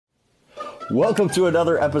Welcome to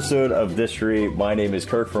another episode of Distory. My name is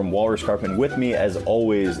Kirk from Walrus Carpet. With me, as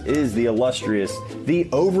always, is the illustrious, the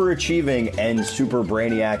overachieving, and super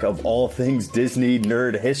brainiac of all things Disney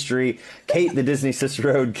nerd history, Kate, the Disney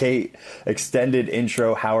Cicerone. Kate, extended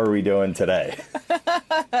intro. How are we doing today?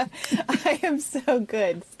 I am so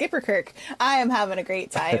good. Skipper Kirk, I am having a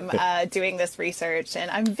great time doing this research,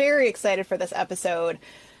 and I'm very excited for this episode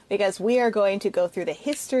because we are going to go through the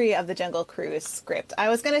history of the Jungle Cruise script. I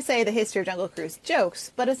was going to say the history of Jungle Cruise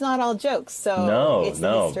jokes, but it's not all jokes, so it's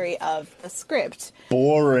the history of the script.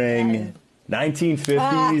 Boring. And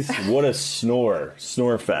 1950s, what a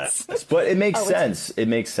snore fest. But it makes sense. It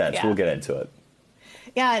makes sense. Yeah. We'll get into it.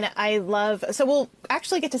 Yeah, and I love, so we'll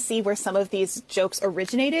actually get to see where some of these jokes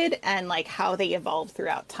originated and like how they evolved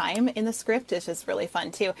throughout time in the script, which is really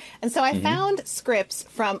fun too. And so I found scripts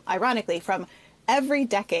ironically, from every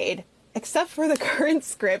decade except for the current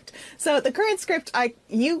script. So the current script,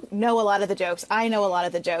 you know a lot of the jokes, I know a lot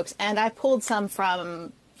of the jokes, and I pulled some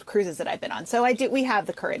from cruises that I've been on. So we have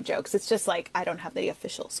the current jokes. It's just like I don't have the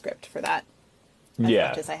official script for that.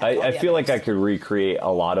 Yeah, I feel like I could recreate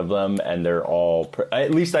a lot of them, and they're all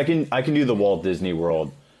at least I can do the Walt Disney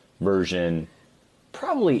World version.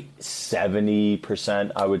 Probably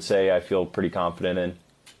 70%, I would say. I feel pretty confident in.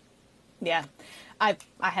 Yeah, I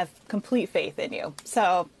have complete faith in you.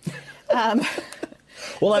 So, well,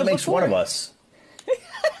 that makes one of us.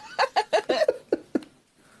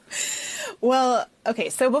 Well, okay.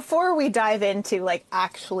 So before we dive into like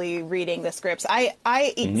actually reading the scripts,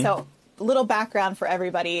 so. Little background for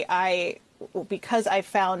everybody. Because I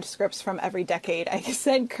found scripts from every decade, I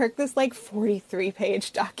sent Kirk this like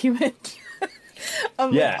 43-page document.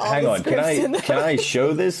 Hang on. Can I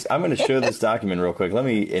show this? I'm going to show this document real quick. Let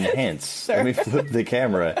me enhance. Sure. Let me flip the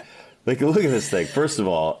camera. Like, look at this thing. First of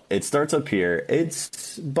all, it starts up here.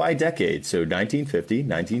 It's by decade. So 1950,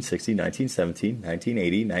 1960, 1917,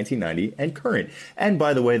 1980, 1990, and current. And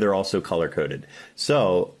by the way, they're also color coded.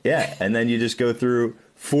 So yeah, and then you just go through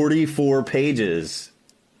 44 pages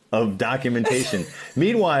of documentation.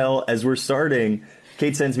 Meanwhile, as we're starting,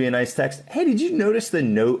 Kate sends me a nice text. Hey, did you notice the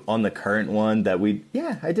note on the current one that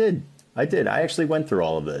yeah, I did. I actually went through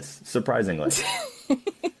all of this, surprisingly.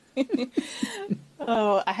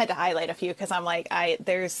 Oh, I had to highlight a few because I'm like,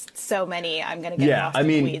 there's so many. I'm going to get lost in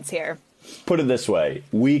the weeds here. Put it this way.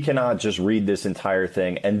 We cannot just read this entire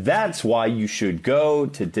thing. And that's why you should go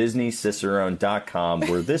to DisneyCicerone.com,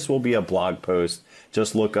 where this will be a blog post.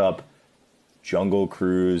 Just look up Jungle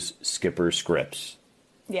Cruise Skipper Scripts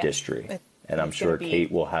Distory. And I'm sure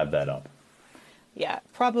Kate will have that up. Yeah,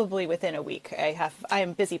 probably within a week. I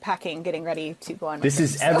am busy packing, getting ready to go on. This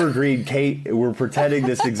is evergreen, Kate. We're pretending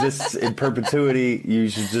this exists in perpetuity. You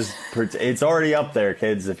should just, it's already up there,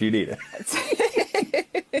 kids, if you need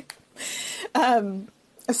it.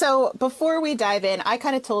 So before we dive in, I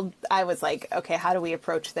was like, okay, how do we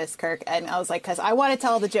approach this, Kirk? And I was like, because I want to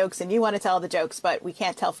tell the jokes and you want to tell the jokes, but we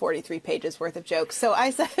can't tell 43 pages worth of jokes. So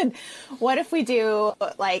I said, what if we do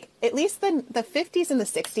like, at least the 50s and the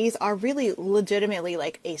 60s are really legitimately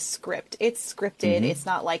like a script. It's scripted. It's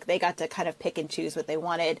not like they got to kind of pick and choose what they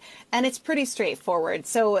wanted. And it's pretty straightforward.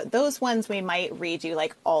 So those ones we might read you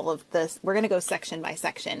like all of this. We're going to go section by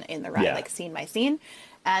section in the ride, like scene by scene.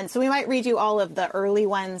 And so we might read you all of the early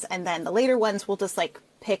ones, and then the later ones we'll just like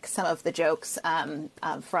pick some of the jokes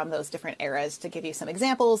from those different eras to give you some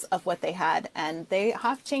examples of what they had, and they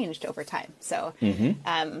have changed over time. So,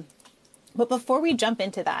 but before we jump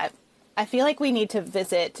into that, I feel like we need to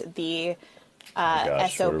visit the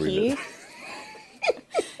SOP. You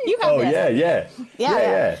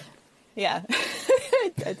have Yeah.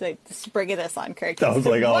 It's like springing this on Kirk. I was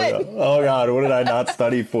like, oh God, what did I not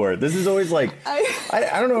study for? This is always like,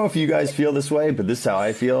 I don't know if you guys feel this way, but this is how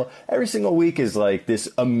I feel. Every single week is like this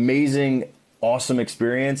amazing, awesome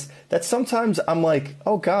experience that sometimes I'm like,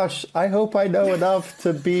 oh gosh, I hope I know enough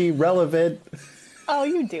to be relevant. Oh,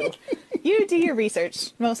 you do. You do your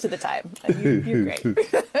research most of the time. You're great.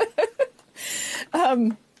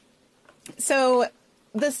 So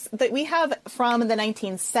that we have from the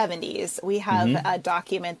 1970s, we have a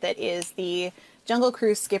document that is the Jungle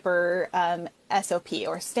Cruise Skipper SOP,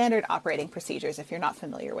 or Standard Operating Procedures, if you're not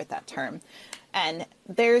familiar with that term. And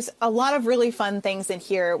there's a lot of really fun things in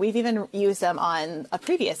here. We've even used them on a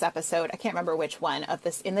previous episode. I can't remember which one of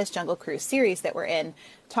this in this Jungle Cruise series that we're in,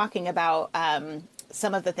 talking about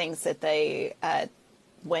some of the things that they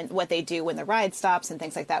what they do when the ride stops and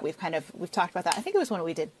things like that. We've talked about that. I think it was when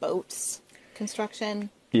we did boats construction.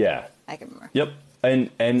 Yeah, I can remember. Yep.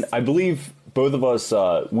 And I believe both of us,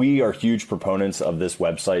 we are huge proponents of this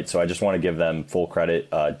website, so I just want to give them full credit.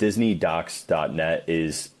 DisneyDocs.net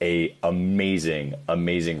is a amazing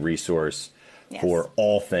resource for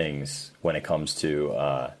all things when it comes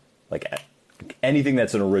to like anything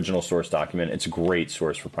that's an original source document. It's a great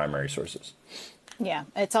source for primary sources. Yeah,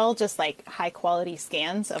 it's all just like high quality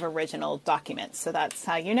scans of original documents. So that's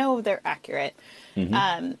how you know they're accurate.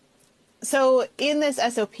 Mm-hmm. So in this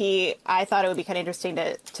SOP, I thought it would be kind of interesting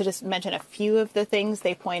to just mention a few of the things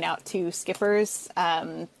they point out to skippers,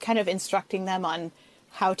 kind of instructing them on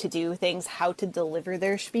how to do things, how to deliver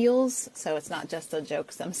their spiels. So it's not just the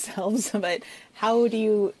jokes themselves, but how do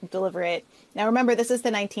you deliver it? Now, remember, this is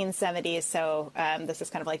the 1970s, so this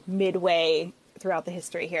is kind of like midway throughout the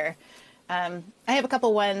history here. I have a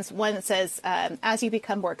couple ones. One that says, as you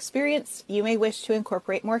become more experienced, you may wish to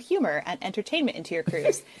incorporate more humor and entertainment into your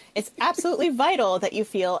cruise. It's absolutely vital that you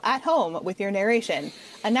feel at home with your narration.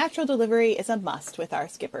 A natural delivery is a must with our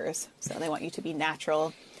skippers. So they want you to be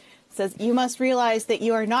natural. It says, you must realize that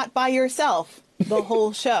you are not by yourself the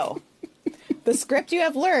whole show. The script you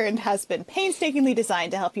have learned has been painstakingly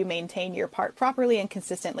designed to help you maintain your part properly and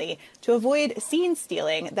consistently to avoid scene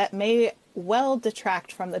stealing that may well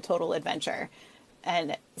detract from the total adventure.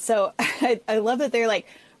 And so I love that they're like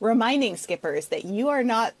reminding skippers that you are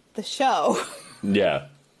not the show. Yeah.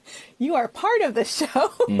 You are part of the show.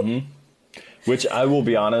 Mm-hmm. Which I will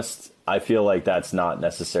be honest, I feel like that's not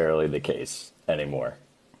necessarily the case anymore.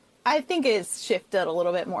 I think it's shifted a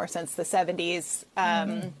little bit more since the 70s.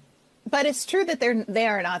 But it's true that they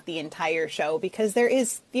are not the entire show, because there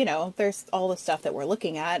is, there's all the stuff that we're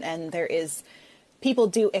looking at, and there is, people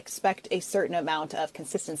do expect a certain amount of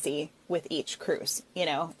consistency with each cruise,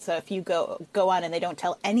 So if you go on and they don't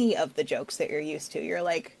tell any of the jokes that you're used to, you're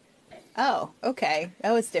like, oh, okay,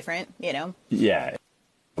 that was different, Yeah.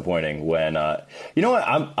 Disappointing when, you know what,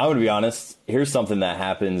 I'm going to be honest, here's something that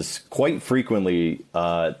happens quite frequently.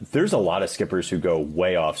 There's a lot of skippers who go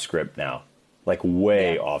way off script now. Like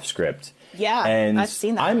way off script. Yeah, and I've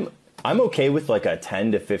seen that. I'm okay with like a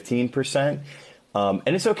 10 to 15%. And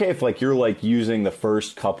it's okay if like you're like using the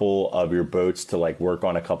first couple of your boats to like work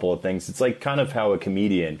on a couple of things. It's like kind of how a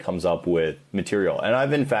comedian comes up with material. And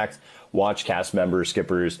I've in fact watched cast members,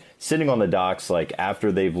 skippers sitting on the docks like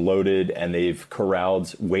after they've loaded and they've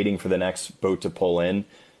corralled, waiting for the next boat to pull in,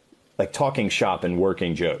 like talking shop and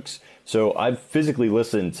working jokes. So I've physically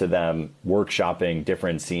listened to them workshopping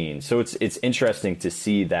different scenes. So it's interesting to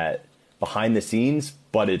see that behind the scenes,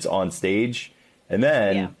 but it's on stage. And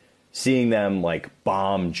then seeing them like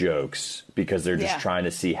bomb jokes because they're just trying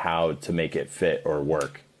to see how to make it fit or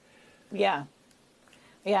work. Yeah.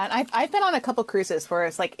 Yeah, and I've been on a couple cruises where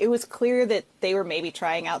it's like it was clear that they were maybe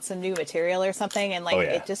trying out some new material or something, and like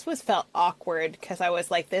it just felt awkward because I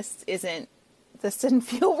was like, this didn't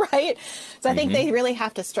feel right. So I think they really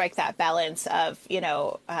have to strike that balance of,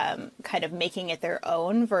 kind of making it their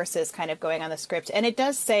own versus kind of going on the script. And it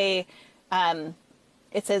does say,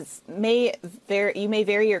 it says, you may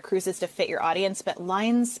vary your cruises to fit your audience, but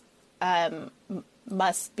lines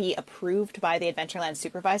must be approved by the Adventureland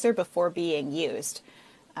supervisor before being used.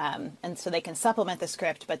 And so they can supplement the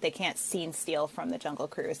script, but they can't scene steal from the Jungle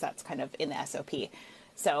Cruise. That's kind of in the SOP.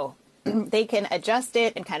 So they can adjust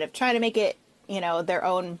it and kind of try to make it, their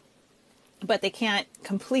own, but they can't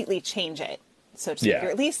completely change it. So to speak, or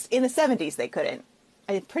at least in the 70s, they couldn't.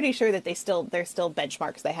 I'm pretty sure that there's still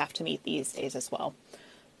benchmarks they have to meet these days as well,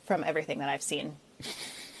 from everything that I've seen.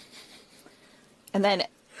 And then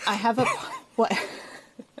I have what?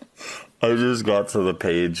 I just got to the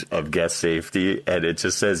page of guest safety and it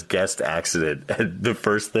just says guest accident. And the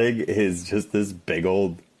first thing is just this big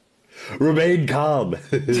old remain calm.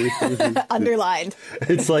 Underlined.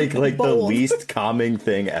 It's like the least calming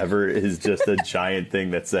thing ever is just a giant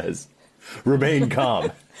thing that says remain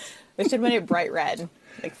calm. They should have made it bright red,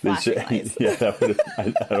 like flashing lights. Yeah, that would.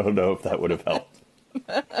 I don't know if that would have helped.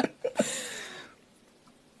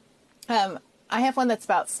 I have one that's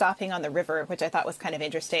about stopping on the river, which I thought was kind of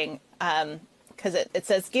interesting. Because it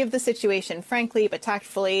says, give the situation frankly but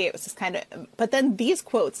tactfully. It was just kind of, but then these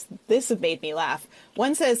quotes, this have made me laugh.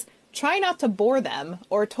 One says, try not to bore them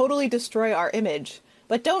or totally destroy our image,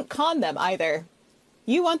 but don't con them either.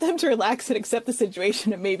 You want them to relax and accept the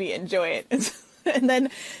situation and maybe enjoy it. And then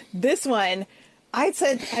this one, I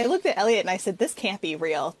looked at Elliot and I said, this can't be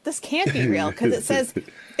real. This can't be real. Because it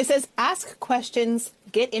says, ask questions,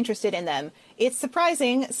 get interested in them. It's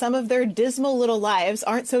surprising some of their dismal little lives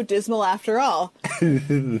aren't so dismal after all.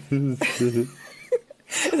 The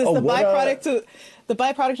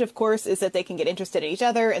byproduct, of course, is that they can get interested in each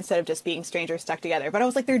other instead of just being strangers stuck together. But I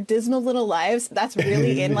was like, their dismal little lives, that's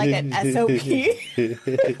really in like an SOP.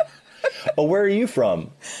 Oh, where are you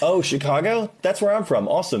from? Oh, Chicago? That's where I'm from.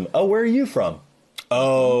 Awesome. Oh, where are you from?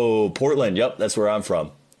 Oh, Portland. Yep, that's where I'm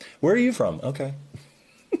from. Where are you from? Okay.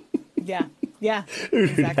 Yeah. Yeah.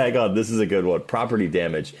 Exactly. Hang on, this is a good one. Property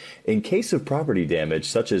damage. In case of property damage,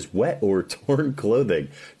 such as wet or torn clothing,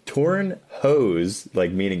 torn hose,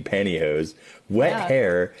 like meaning pantyhose, wet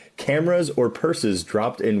hair, cameras or purses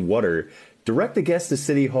dropped in water, direct the guest to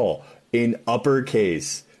City Hall. In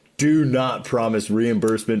uppercase, do not promise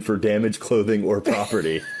reimbursement for damaged clothing or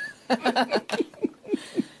property.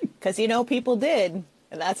 Because, people did.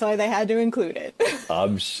 And that's why they had to include it.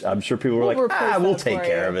 I'm sure people were we'll take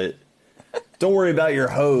care of it. Don't worry about your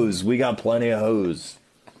hose. We got plenty of hose.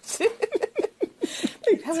 That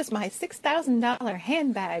was my $6,000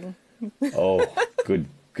 handbag. Oh,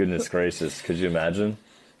 goodness gracious. Could you imagine?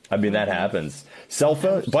 I mean, that happens. Cell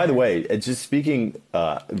phone, by the way, just speaking,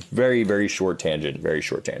 very, very short tangent.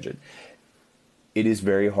 It is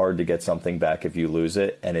very hard to get something back if you lose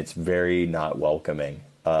it, and it's very not welcoming.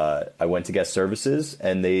 I went to guest services,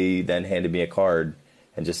 and they then handed me a card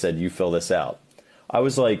and just said, you fill this out. I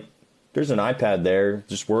was like, there's an iPad there.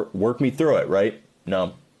 Just work me through it, right?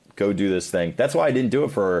 No, go do this thing. That's why I didn't do it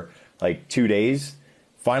for like 2 days.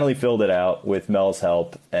 Finally filled it out with Mel's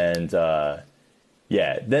help. And then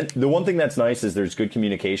the one thing that's nice is there's good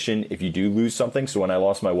communication if you do lose something. So when I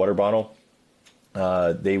lost my water bottle,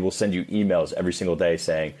 they will send you emails every single day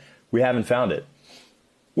saying, we haven't found it.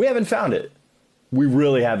 We haven't found it. We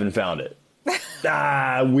really haven't found it.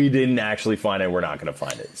 We didn't actually find it. We're not going to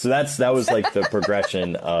find it. So that was like the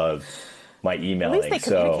progression of my emailing. At least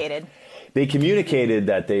they communicated. They communicated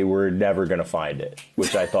that they were never going to find it,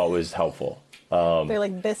 which I thought was helpful. They're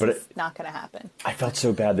like, this is not going to happen. I felt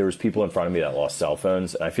so bad. There was people in front of me that lost cell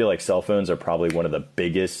phones. And I feel like cell phones are probably one of the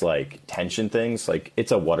biggest like tension things. Like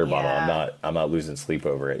it's a water bottle. I'm not losing sleep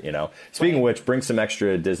over it, Speaking of which, bring some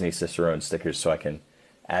extra Disney Cicerone stickers so I can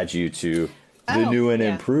add you to the new and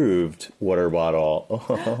improved water bottle.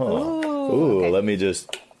 Ooh, okay. Let me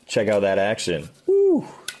just check out that action. Ooh.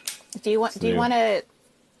 Do you want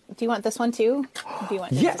this one too? Do you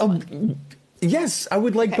want this one? Yes, I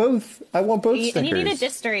would like both. I want both stickers. And you need a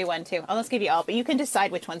Distory one too. I'll just give you all, but you can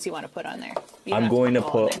decide which ones you want to put on there. I'm going to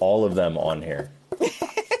put all of them on here.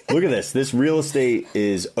 Look at this. This real estate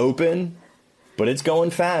is open, but it's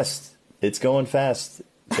going fast.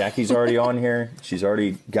 Jackie's already on here. She's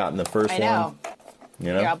already gotten the first one. I know.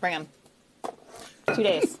 Here, I'll bring them. 2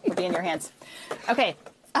 days. It'll be in your hands. Okay.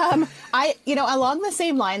 Along the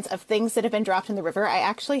same lines of things that have been dropped in the river, I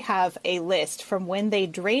actually have a list from when they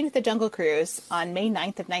drained the Jungle Cruise on May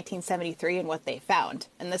 9th of 1973 and what they found.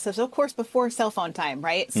 And this is, of course, before cell phone time,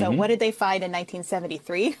 right? So what did they find in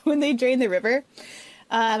 1973 when they drained the river?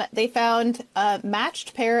 They found a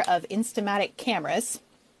matched pair of Instamatic cameras,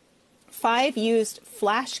 5 used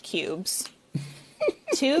flash cubes,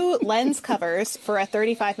 2 lens covers for a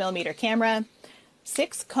 35mm camera,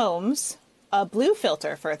 6 combs, a blue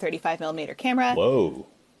filter for a 35mm camera. Whoa.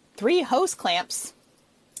 3 hose clamps,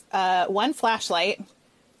 1 flashlight,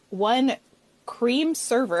 1 cream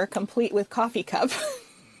server complete with coffee cup.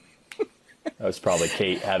 That was probably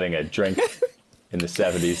Kate having a drink in the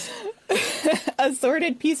 70s.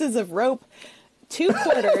 Assorted pieces of rope, 2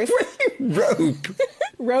 quarters.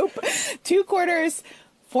 Rope, 2 quarters,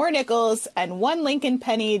 4 nickels, and 1 Lincoln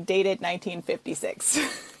penny dated 1956.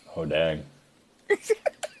 Oh, dang.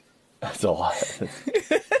 That's a lot.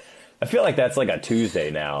 I feel like that's like a Tuesday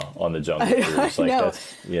now on the Jungle Cruise. Like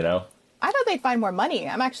that's, I thought they'd find more money.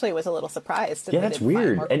 Was a little surprised. Yeah, that's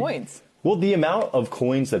weird. Find more coins. Well, the amount of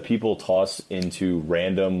coins that people toss into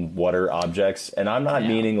random water objects, and I'm not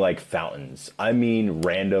meaning like fountains. I mean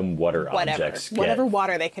random water objects. Whatever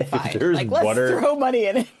water they can find. There's water, let's throw money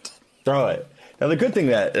in it. Throw it. Now, the good thing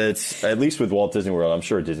that it's, at least with Walt Disney World, I'm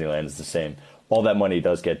sure Disneyland is the same. All that money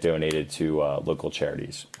does get donated to local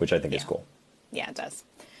charities, which I think is cool. Yeah, it does.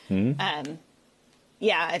 Mm-hmm.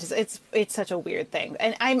 It's such a weird thing,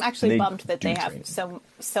 and I'm actually bummed that they have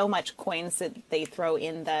so much coins that they throw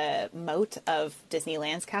in the moat of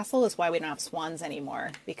Disneyland's castle. Is why we don't have swans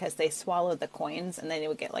anymore, because they swallowed the coins and then they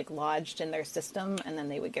would get like lodged in their system, and then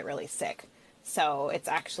they would get really sick. So it's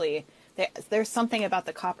actually there's something about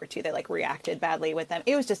the copper too that like reacted badly with them.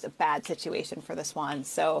 It was just a bad situation for the swans.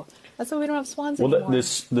 So that's why we don't have swans anymore. Well,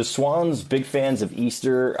 the swans, big fans of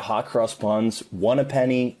Easter hot cross buns, 1 a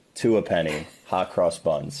penny, 2 a penny. Hot cross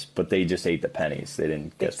buns, but they just ate the pennies. They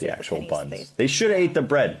didn't get the actual buns. They should have ate the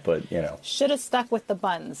bread, but should have stuck with the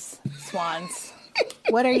buns, swans.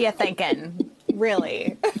 What are you thinking?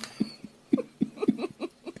 Really?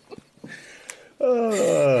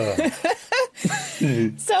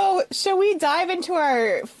 So, shall we dive into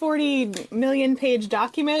our 40 million page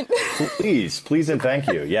document? Please and thank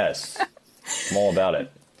you. Yes. I'm all about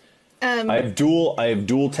it. I have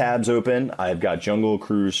dual tabs open. I've got Jungle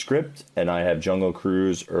Cruise script and I have Jungle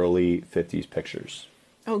Cruise early 50s pictures.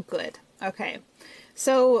 Oh, good. Okay.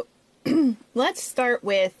 So let's start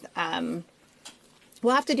with,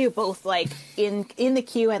 we'll have to do both, like in the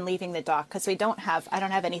queue and leaving the dock, because I don't have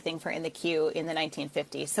anything for in the queue in the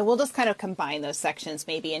 1950s. So we'll just kind of combine those sections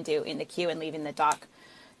maybe and do in the queue and leaving the dock.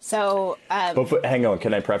 So, but hang on,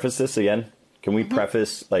 can I preface this again? Can we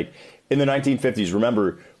preface, like, in the 1950s,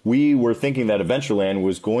 remember, we were thinking that Adventureland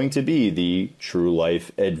was going to be the True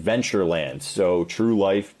Life Adventureland. So True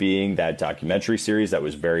Life being that documentary series that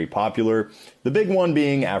was very popular. The big one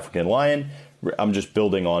being African Lion. I'm just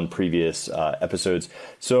building on previous episodes.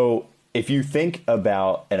 So if you think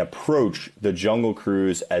about and approach the Jungle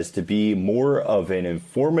Cruise as to be more of an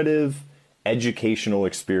informative, educational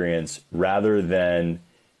experience rather than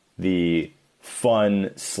the fun,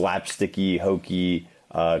 slapsticky, hokey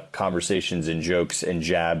conversations and jokes and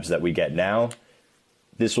jabs that we get now,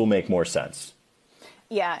 this will make more sense.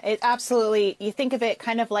 Yeah, it absolutely, you think of it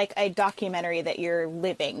kind of like a documentary that you're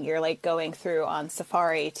living. You're like going through on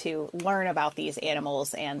safari to learn about these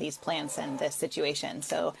animals and these plants and this situation.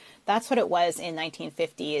 So that's what it was in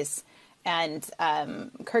 1950s. And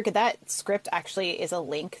Kirk, that script actually is a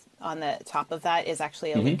link on the top of that is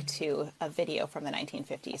actually a link to a video from the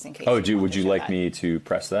 1950s. In case would you like me to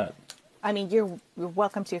press that? I mean, you're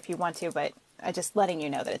welcome to if you want to, but I'm just letting you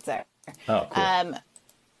know that it's there. Oh, cool.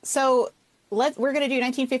 So we're going to do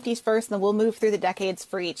 1950s first, and then we'll move through the decades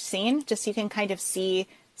for each scene, just so you can kind of see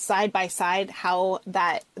side by side how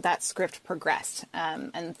that script progressed.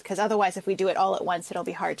 And because otherwise, if we do it all at once, it'll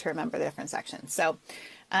be hard to remember the different sections. So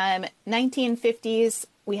 1950s,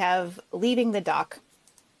 we have leaving the dock.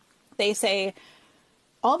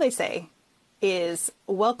 All they say is,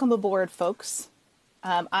 "Welcome aboard, folks.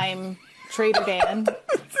 I'm Trader Dan,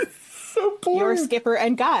 so your skipper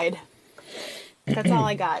and guide." That's all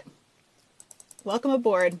I got. Welcome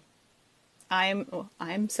aboard. I'm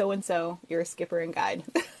so-and-so, your skipper and guide.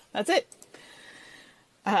 That's it.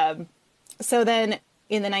 So then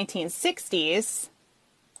in the 1960s,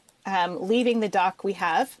 leaving the dock, we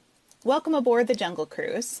have, "Welcome aboard the Jungle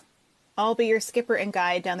Cruise. I'll be your skipper and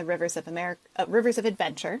guide down the rivers of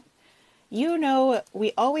adventure. You know,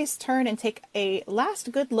 we always turn and take a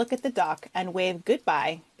last good look at the dock and wave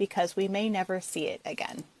goodbye because we may never see it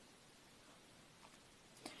again."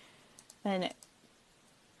 Then,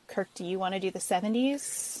 Kirk, do you want to do the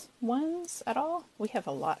 70s ones at all? We have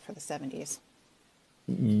a lot for the 70s.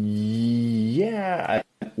 Yeah.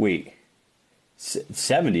 Wait.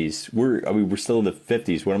 70s? We're still in the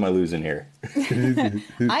 50s. What am I losing here?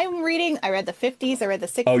 I read the 50s, I read the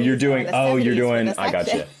 60s. You're doing, I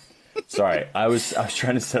got you. Sorry. I was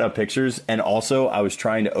trying to set up pictures, and also I was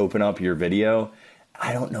trying to open up your video.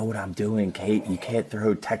 I don't know what I'm doing, Kate. You can't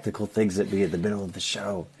throw technical things at me in the middle of the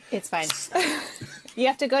show. It's fine. You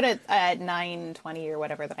have to go to 9:20 or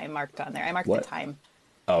whatever that I marked on there. I marked the time.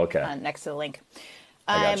 Oh, okay. Next to the link.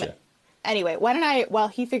 I gotcha. Anyway, why don't while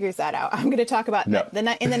he figures that out, I'm going to talk about in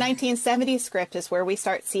the 1970s script is where we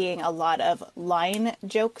start seeing a lot of line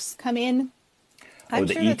jokes come in. I'm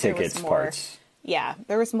the sure e-tickets parts. Yeah,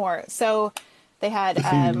 there was more. So they had,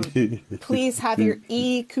 please have your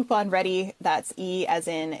E coupon ready. That's E as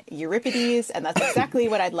in Euripides. And that's exactly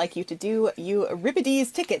what I'd like you to do. You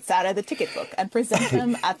Euripides tickets out of the ticket book and present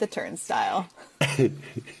them at the turnstile.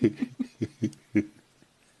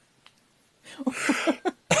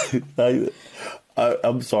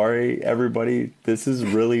 I'm sorry, everybody. This is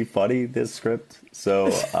really funny, this script. So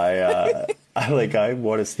I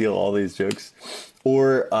want to steal all these jokes.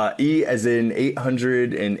 Or E as in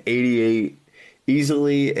 888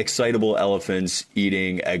 easily excitable elephants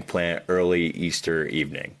eating eggplant early Easter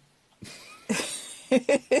evening. Let's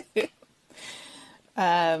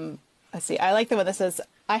see. I like the one that says,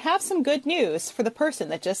 "I have some good news for the person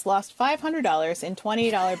that just lost $500 in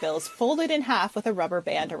 $20 bills folded in half with a rubber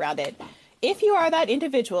band around it. If you are that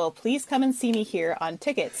individual, please come and see me here on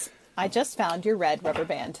tickets. I just found your red rubber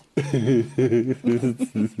band."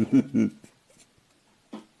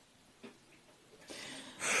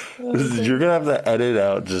 You're going to have to edit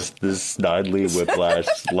out just this snidely whiplash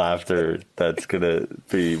laughter. That's going to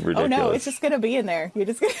be ridiculous. Oh, no, it's just going to be in there. You're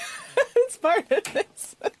just going to... It's part of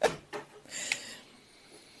this.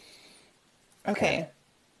 Okay.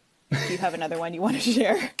 Do you have another one you want to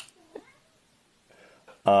share?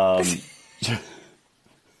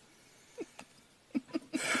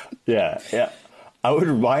 Yeah. I would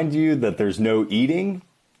remind you that there's no eating,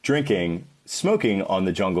 drinking, smoking on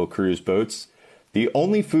the Jungle Cruise boats. The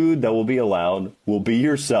only food that will be allowed will be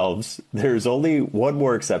yourselves. There's only one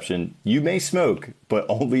more exception. You may smoke, but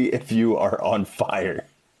only if you are on fire.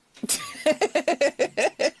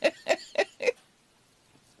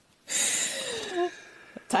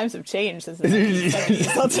 Times have changed since the 1970s,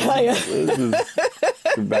 I'll tell you. This is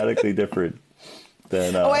dramatically different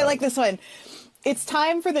than... Oh, I like this one. It's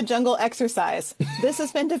time for the jungle exercise. This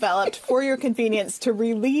has been developed for your convenience to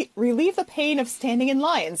relieve the pain of standing in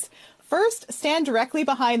lines. First, stand directly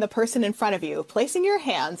behind the person in front of you, placing your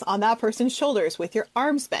hands on that person's shoulders with your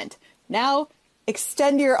arms bent. Now,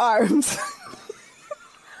 extend your arms.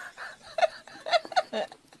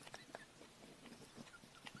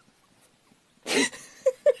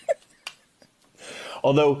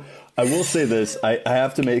 Although, I will say this, I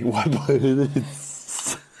have to make one point.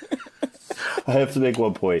 I have to make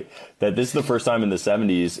one point that this is the first time in the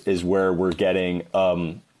 70s is where we're getting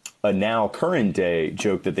a now current day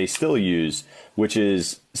joke that they still use, which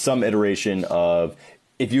is some iteration of,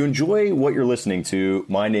 if you enjoy what you're listening to,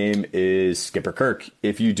 my name is Skipper Kirk.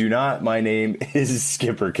 If you do not, my name is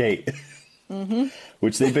Skipper Kate. Mm-hmm.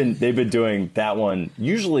 Which they've been doing that one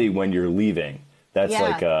usually when you're leaving. That's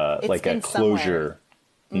like a closure.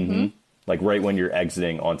 Mm-hmm. Like right when you're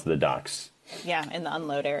exiting onto the docks. Yeah, in the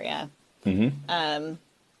unload area. Mm-hmm.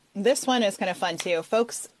 This one is kind of fun too.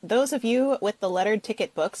 Folks, those of you with the lettered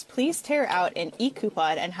ticket books, please tear out an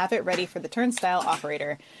e-coupon and have it ready for the turnstile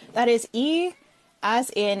operator. That is E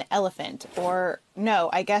as in elephant, or no,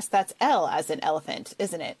 I guess that's L as in elephant,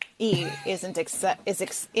 isn't it? E isn't is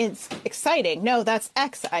exciting. No, that's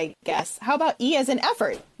X, I guess. How about E as in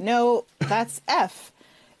effort? No, that's F.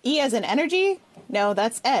 E as in energy? No,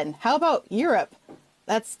 that's N. How about Europe?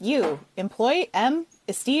 That's U. Employ? M.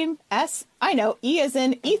 Esteem? S. I know. E as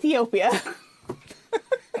in Ethiopia.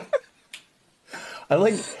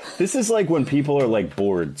 This is like when people are like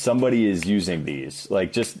bored, somebody is using these.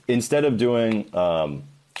 Like just instead of doing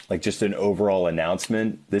like just an overall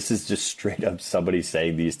announcement, this is just straight up somebody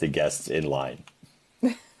saying these to guests in line.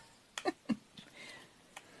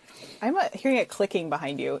 I'm hearing it clicking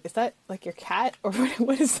behind you. Is that like your cat or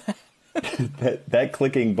what is that? that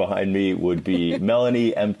clicking behind me would be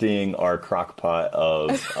Melanie emptying our crock pot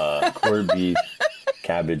of corned beef,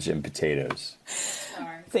 cabbage, and potatoes.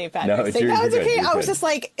 St. Patrick's Day. No, it's okay. I was just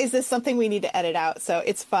like, is this something we need to edit out? So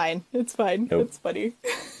it's fine. It's fine. Nope. It's funny.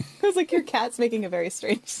 I was like, your cat's making a very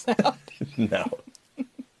strange sound. No,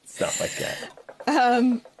 it's not my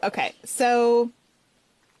cat. Okay, so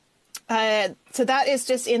that is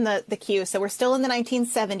just in the queue. So we're still in the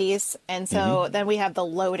 1970s. And so then we have the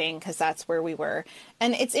loading because that's where we were.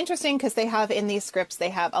 And it's interesting because they have in these scripts, they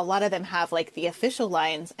have a lot of them have like the official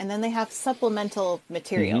lines and then they have supplemental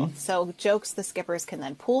material. So jokes the skippers can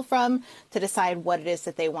then pull from to decide what it is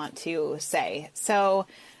that they want to say. So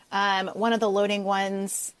one of the loading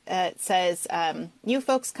ones says, you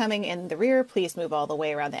folks coming in the rear, please move all the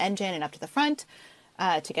way around the engine and up to the front.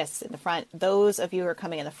 To guests in the front. Those of you who are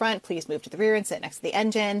coming in the front, please move to the rear and sit next to the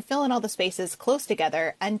engine. Fill in all the spaces close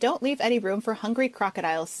together and don't leave any room for hungry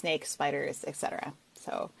crocodiles, snakes, spiders, etc.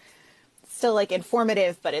 So still like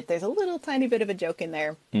informative, but there's a little tiny bit of a joke in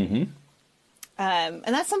there. And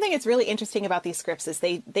that's something that's really interesting about these scripts is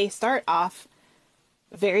they start off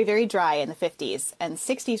very, very dry in the 50s and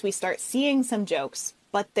 60s. We start seeing some jokes,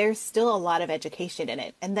 but there's still a lot of education in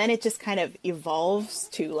it. And then it just kind of evolves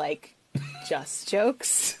to like just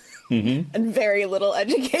jokes and very little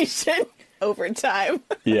education over time.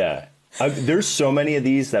 Yeah. There's so many of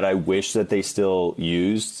these that I wish that they still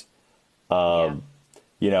used. You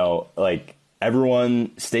know, like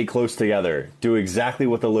everyone stay close together. Do exactly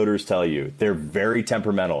what the loaders tell you. They're very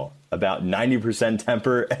temperamental. About 90%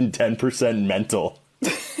 temper and 10% mental.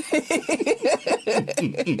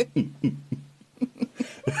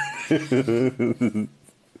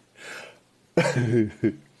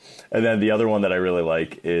 And then the other one that I really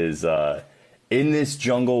like is in this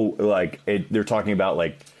jungle, like they're talking about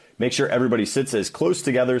like make sure everybody sits as close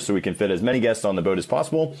together so we can fit as many guests on the boat as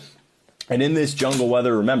possible. And in this jungle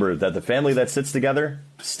weather, remember that the family that sits together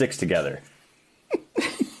sticks together.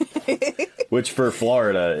 Which for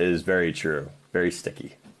Florida is very true. Very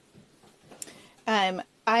sticky.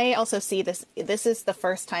 I also see this. This is the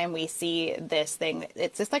first time we see this thing.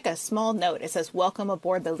 It's just like a small note. It says, welcome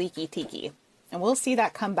aboard the Leaky Tiki. And we'll see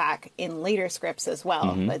that come back in later scripts as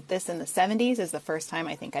well. But this in the 70s is the first time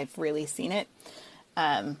I think I've really seen it.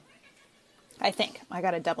 I think. I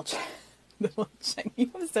got to double check. You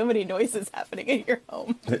have so many noises happening in your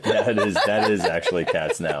home. that is actually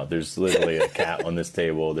cats now. There's literally a cat on this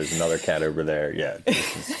table. There's another cat over there. Yeah.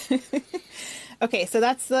 Okay, so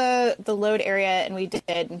that's the load area, and we did,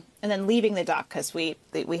 and then leaving the dock because we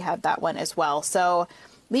had that one as well. So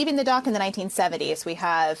leaving the dock in the 1970s, we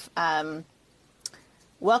have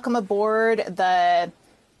welcome aboard the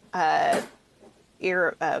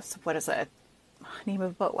what is the name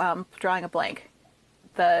of the boat? I'm drawing a blank.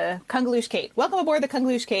 The Kungaloosh Kate. Welcome aboard the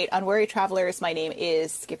Kungaloosh Kate. Unwary travelers, my name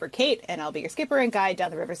is Skipper Kate, and I'll be your skipper and guide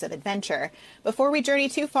down the rivers of adventure. Before we journey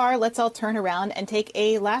too far, let's all turn around and take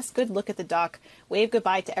a last good look at the dock. Wave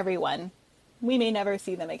goodbye to everyone. We may never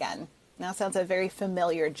see them again. Now sounds a very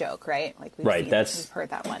familiar joke, right? Like we've heard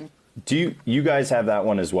that one. Do you guys have that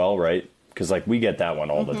one as well, right? Because like we get that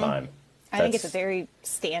one all the time. I think it's a very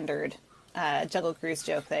standard Jungle Cruise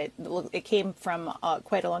joke that it came from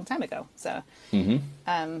quite a long time ago. So, do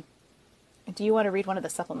you want to read one of the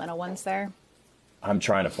supplemental ones there? I'm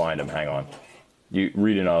trying to find them. Hang on. You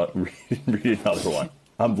read another one.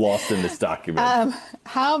 I'm lost in this document.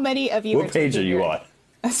 How many of you? What page are you on?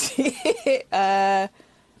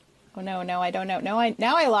 Oh no, I don't know.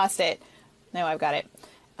 Now I lost it. No, I've got it.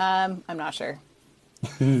 I'm not sure.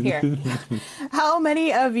 Here. How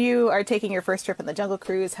many of you are taking your first trip in the Jungle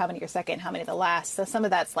Cruise? How many your second? How many the last? So some of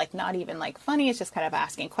that's like not even like funny. It's just kind of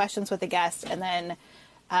asking questions with the guest. And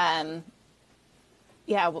then,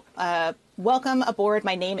 welcome aboard.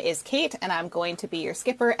 My name is Kate, and I'm going to be your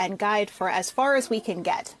skipper and guide for as far as we can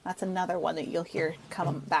get. That's another one that you'll hear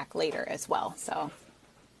come back later as well. So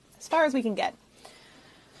as far as we can get.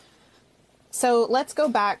 So let's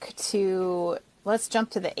jump to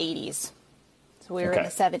the 80s. So we were in the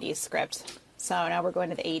 70s script. So now we're going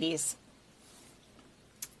to the 80s.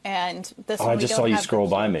 And this one I just saw you scroll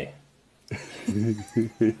by me.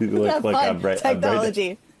 Look,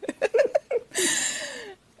 technology.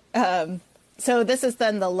 So this is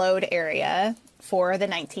then the load area for the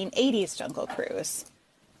 1980s Jungle Cruise.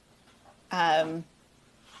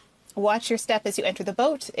 Watch your step as you enter the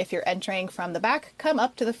boat. If you're entering from the back, come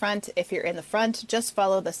up to the front. If you're in the front, just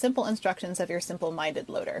follow the simple instructions of your simple-minded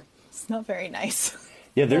loader. It's not very nice.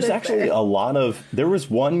 Yeah, there's actually there was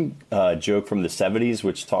one joke from the 70s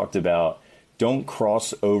which talked about don't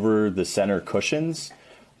cross over the center cushions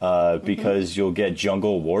because you'll get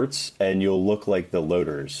jungle warts and you'll look like the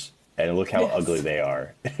loaders. And look how ugly they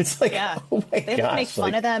are. It's like, oh my gosh. They make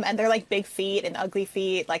fun of them, and they're like big feet and ugly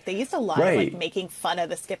feet. Like they used a lot of like making fun of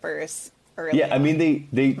the skippers early on. I mean,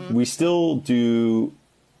 we still do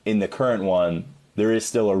in the current one. There is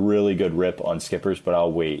still a really good rip on skippers, but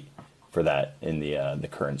I'll wait for that in the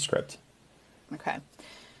current script. Okay.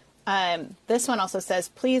 This one also says,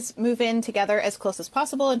 please move in together as close as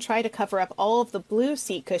possible and try to cover up all of the blue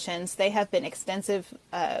seat cushions. There have been extensive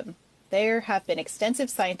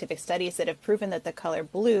scientific studies that have proven that the color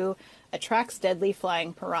blue attracts deadly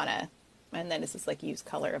flying piranha. And then this is like use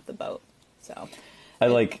color of the boat. So I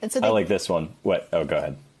like this one. What? Oh, go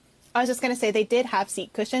ahead. I was just going to say they did have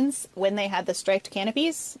seat cushions when they had the striped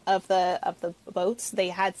canopies of the boats. They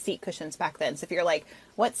had seat cushions back then. So if you're like,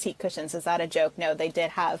 what seat cushions? Is that a joke? No, they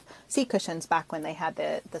did have seat cushions back when they had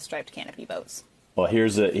the striped canopy boats. Well,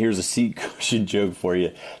 here's a seat cushion joke for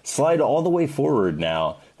you. Slide all the way forward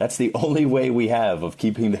now. That's the only way we have of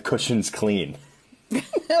keeping the cushions clean.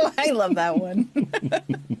 I love that one.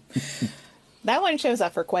 That one shows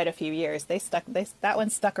up for quite a few years. That one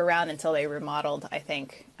stuck around until they remodeled, I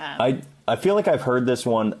think. I feel like I've heard this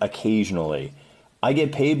one occasionally. I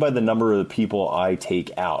get paid by the number of the people I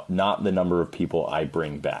take out, not the number of people I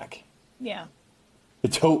bring back. Yeah.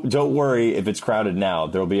 Don't worry if it's crowded now.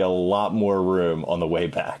 There'll be a lot more room on the way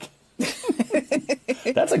back.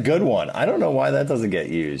 That's a good one. I don't know why that doesn't get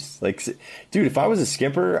used. Like, dude, if I was a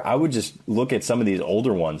skipper, I would just look at some of these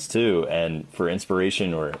older ones too, and for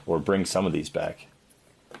inspiration, or bring some of these back.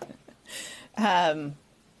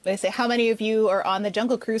 They say, how many of you are on the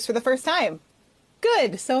Jungle Cruise for the first time?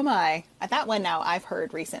 Good, so am I. That one now I've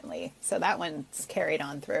heard recently, so that one's carried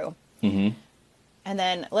on through. Mm-hmm. And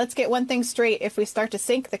then, let's get one thing straight. If we start to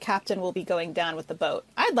sink, the captain will be going down with the boat.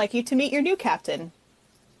 I'd like you to meet your new captain.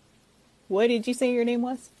 What did you say your name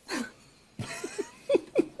was?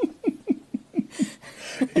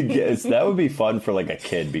 Yes, that would be fun for like a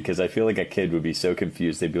kid, because I feel like a kid would be so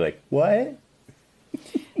confused. They'd be like, what?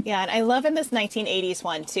 Yeah, and I love in this 1980s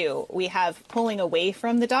one, too. We have pulling away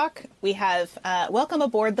from the dock. We have welcome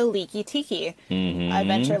aboard the Leaky Tiki. Mm-hmm.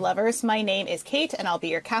 Adventure lovers, my name is Kate, and I'll be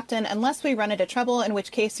your captain, unless we run into trouble, in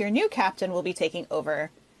which case your new captain will be taking over.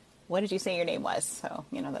 What did you say your name was? So,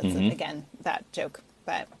 that's, again, that joke.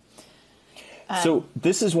 But so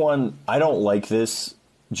this is one, I don't like this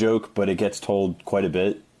joke, but it gets told quite a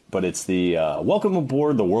bit. But it's the welcome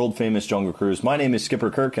aboard the world famous Jungle Cruise. My name is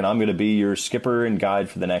Skipper Kirk, and I'm going to be your skipper and guide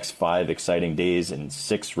for the next 5 exciting days and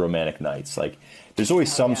 6 romantic nights. Like, there's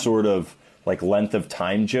always some sort of like length of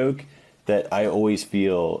time joke that I always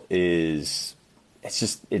feel is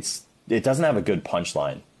it doesn't have a good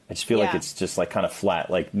punchline. I just feel like it's just like kind of flat.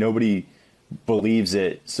 Like nobody believes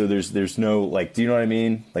it. So there's no, like, do you know what I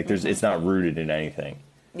mean? Like, it's not rooted in anything.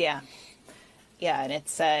 Yeah. Yeah, and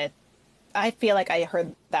it's I feel like I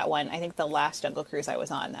heard that one. I think the last Jungle Cruise I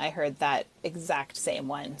was on, I heard that exact same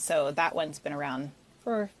one. So that one's been around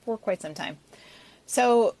for quite some time.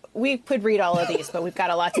 So we could read all of these, but we've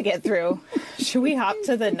got a lot to get through. Should we hop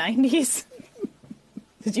to the 90s?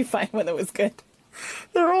 Did you find one that was good?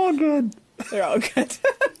 They're all good. They're all good.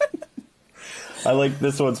 I like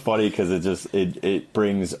this one's funny because it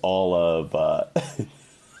brings all of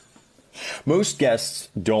most guests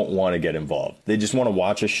don't want to get involved. They just want to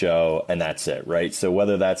watch a show and that's it, right? So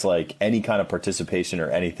whether that's like any kind of participation or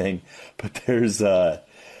anything, but there's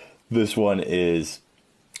this one is,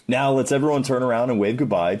 now let's everyone turn around and wave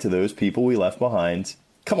goodbye to those people we left behind.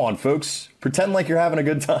 Come on, folks, pretend like you're having a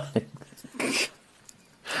good time.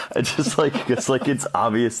 It's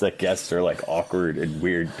obvious that guests are like awkward and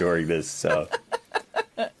weird during this. So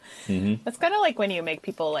That's kind of like when you make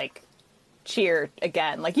people like cheer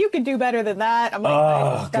again, like you can do better than that. I'm like,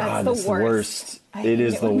 oh that's God, the it's worst. the worst. It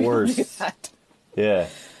is the worst. Yeah.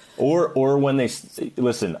 Or when they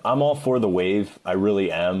listen, I'm all for the wave. I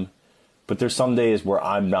really am. But there's some days where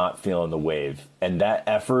I'm not feeling the wave, and that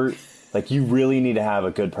effort, like you really need to have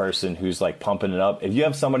a good person who's like pumping it up. If you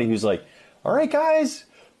have somebody who's like, all right, guys,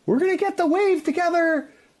 we're going to get the wave together.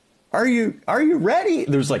 Are you ready?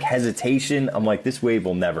 There's like hesitation. I'm like, this wave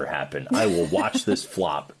will never happen. I will watch this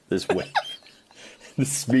flop, this wave.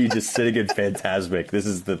 This is me just sitting in Phantasmic. This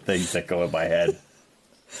is the things that go in my head.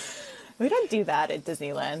 We don't do that at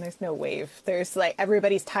Disneyland. There's no wave. There's like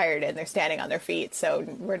everybody's tired and they're standing on their feet, so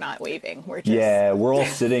we're not waving. We're just we're all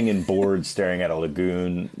sitting in boards staring at a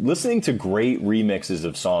lagoon, listening to great remixes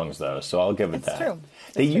of songs though. So I'll give it that. True.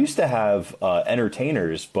 They used to have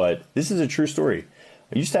entertainers, but this is a true story.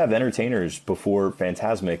 I used to have entertainers before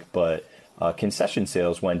Phantasmic, but concession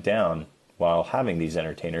sales went down while having these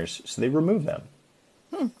entertainers, so they removed them.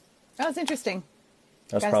 That was interesting.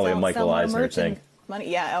 That's probably a Michael Eisner thing. Money.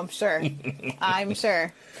 Yeah, I'm sure. I'm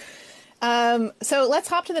sure. So let's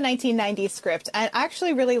hop to the 1990s script. I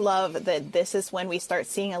actually really love that this is when we start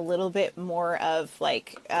seeing a little bit more of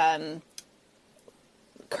like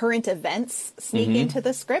current events sneak into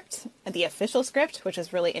the script, the official script, which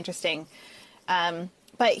is really interesting.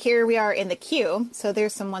 But here we are in the queue. So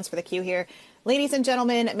there's some ones for the queue here. Ladies and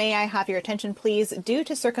gentlemen, may I have your attention, please? Due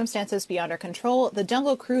to circumstances beyond our control, the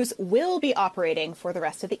Jungle Cruise will be operating for the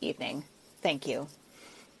rest of the evening. Thank you.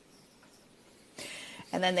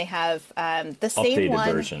 And then they have the same updated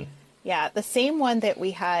one version. Yeah, the same one that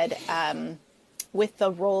we had with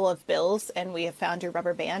the roll of bills, and we have found your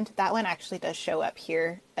rubber band. That one actually does show up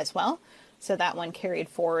here as well. So that one carried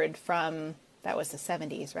forward from, that was the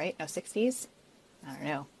 70s, right? No, 60s? I don't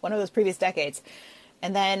know. One of those previous decades.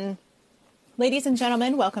 And then, ladies and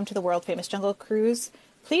gentlemen, welcome to the world famous Jungle Cruise.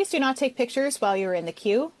 Please do not take pictures while you're in the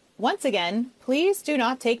queue. Once again, please do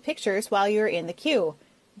not take pictures while you're in the queue.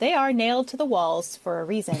 They are nailed to the walls for a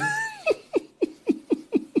reason.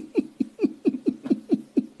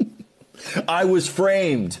 I was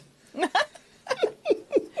framed.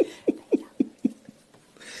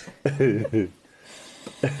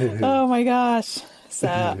 Oh my gosh. So,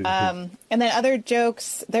 and then other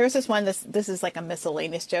jokes. There's this one, this is like a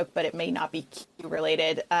miscellaneous joke, but it may not be queue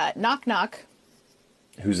related. Knock, knock.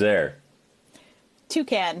 Who's there?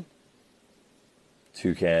 Toucan.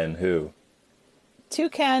 Toucan who?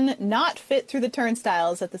 Toucan not fit through the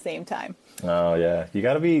turnstiles at the same time. Oh, yeah. You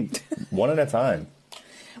got to be one at a time.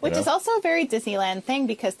 Which is also a very Disneyland thing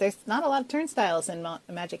because there's not a lot of turnstiles in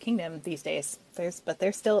Magic Kingdom these days. But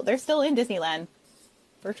they're still in Disneyland,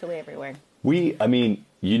 virtually everywhere. I mean,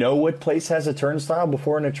 you know what place has a turnstile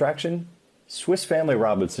before an attraction? Swiss Family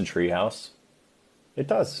Robinson Treehouse. It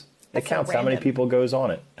does. It counts how many people goes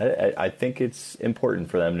on it. I think it's important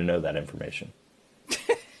for them to know that information.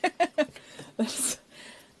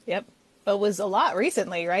 Yep. It was a lot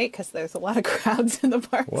recently, right? Because there's a lot of crowds in the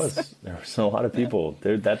parks. It was. There was a lot of people.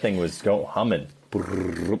 That thing was humming.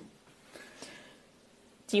 Do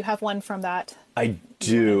you have one from that? I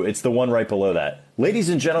do. It's the one right below that. Ladies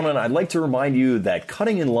and gentlemen, I'd like to remind you that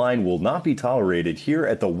cutting in line will not be tolerated here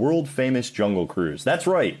at the world-famous Jungle Cruise. That's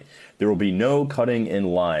right. There will be no cutting in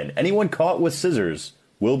line. Anyone caught with scissors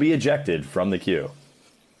will be ejected from the queue.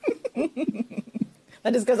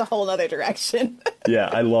 That just goes a whole other direction. Yeah,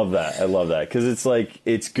 I love that. Because it's like,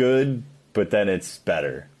 it's good, but then it's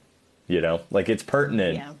better. You know? Like, it's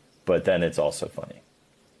pertinent, but then it's also funny.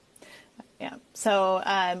 Yeah. So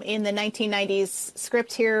in the 1990s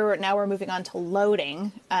script here, now we're moving on to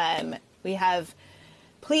loading. We have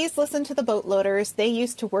Please listen to the boatloaders. They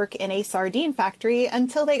used to work in a sardine factory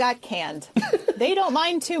until they got canned. They don't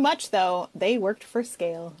mind too much, though. They worked for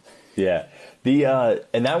scale. Yeah.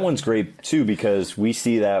 And that one's great, too, because we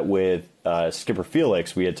see that with Skipper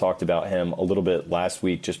Felix. We had talked about him a little bit last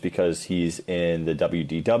week just because he's in the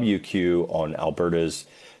WDW queue on Alberta's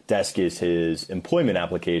desk is his employment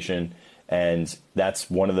application. And that's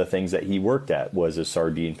one of the things that he worked at was a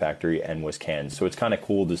sardine factory and was canned. So it's kind of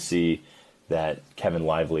cool to see that Kevin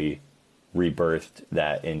Lively rebirthed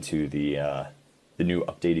that into the new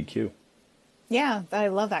updated queue. Yeah, I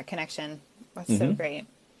love that connection. That's so great.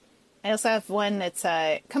 I also have one that's,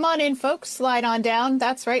 come on in, folks, slide on down.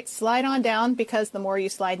 That's right, slide on down, because the more you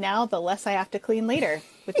slide now, the less I have to clean later,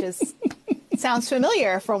 which is sounds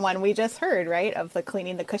familiar from one we just heard, right, of the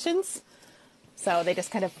cleaning the cushions. So they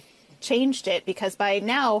just kind of changed it, because by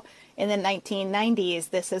now, in the 1990s,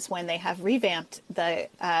 this is when they have revamped the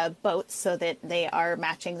boats so that they are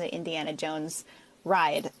matching the Indiana Jones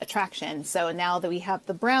ride attraction. So now that we have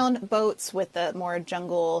the brown boats with the more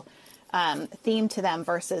jungle theme to them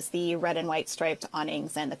versus the red and white striped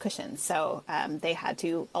awnings and the cushions. So they had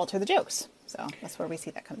to alter the jokes. So that's where we see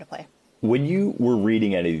that come to play. When you were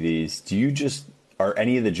reading any of these, are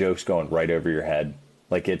any of the jokes going right over your head?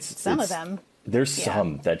 Like some of them. There's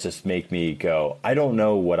some that just make me go, I don't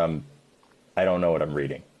know what I'm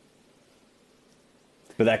reading.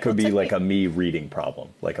 But that could be like a me reading problem,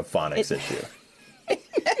 like a phonics issue.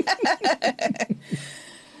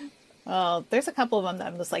 Well, there's a couple of them that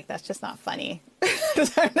I'm just like, that's just not funny.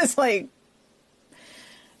 I'm just like,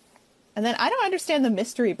 and then I don't understand the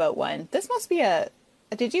mystery boat one. This must be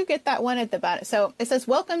did you get that one at the bottom? So it says,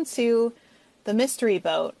 welcome to the mystery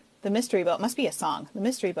boat. The mystery boat must be a song. The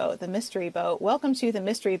mystery boat, the mystery boat. Welcome to the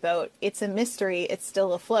mystery boat. It's a mystery. It's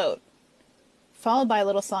still afloat. Followed by a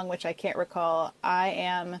little song, which I can't recall. I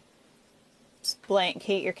am blank,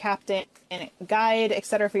 Kate, your captain and guide,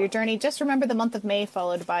 etc. for your journey. Just remember the month of May,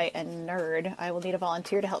 followed by a nerd. I will need a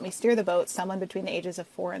volunteer to help me steer the boat. Someone between the ages of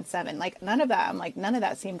 4 and 7. Like none of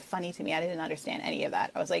that seemed funny to me. I didn't understand any of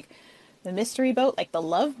that. I was like, the mystery boat, like the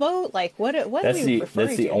love boat, like what are we referring to?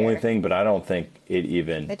 That's the only thing, but I don't think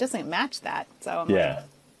it doesn't match that. So I'm like,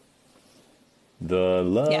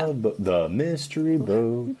 the mystery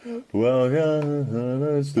boat. Well, it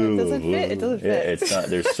doesn't fit. It doesn't fit. Yeah, it's not.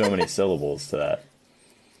 There's so many syllables to that.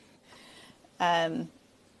 And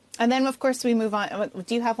then of course we move on.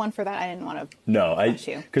 Do you have one for that? I didn't want to. No,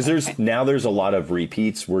 because there's a lot of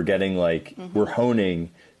repeats. We're getting we're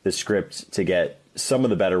honing the script to get some of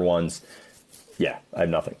the better ones. Yeah, I have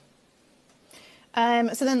nothing.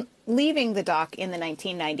 So then leaving the dock in the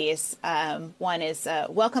 1990s, one is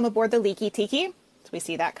welcome aboard the Leaky Tiki. So we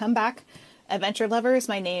see that come back. Adventure lovers,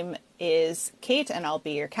 my name is Kate and I'll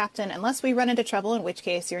be your captain unless we run into trouble, in which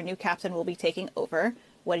case your new captain will be taking over.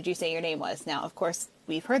 What did you say your name was? Now, of course,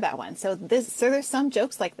 we've heard that one. So there's some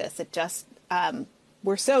jokes like this that just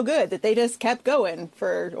were so good that they just kept going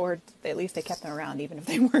or at least they kept them around even if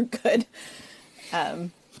they weren't good.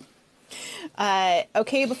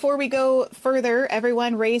 Okay, before we go further,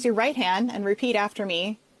 everyone raise your right hand and repeat after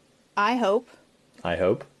me. I hope.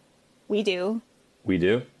 We do.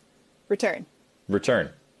 Return.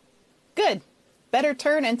 Good. Better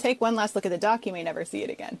turn and take one last look at the dock. You may never see it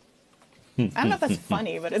again. I don't know if that's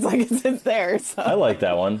funny, but it's like it's there. So. I like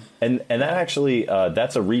that one. And that actually,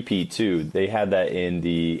 that's a repeat too. They had that in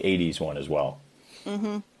the 80s one as well.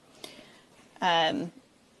 Mm-hmm. And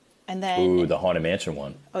then... Ooh, the Haunted Mansion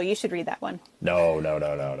one. Oh, you should read that one. No.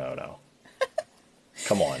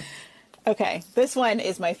 Come on. Okay, this one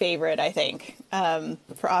is my favorite, I think,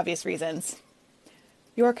 for obvious reasons.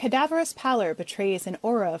 Your cadaverous pallor betrays an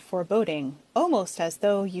aura of foreboding, almost as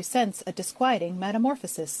though you sense a disquieting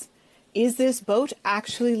metamorphosis. Is this boat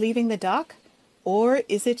actually leaving the dock, or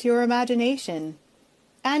is it your imagination?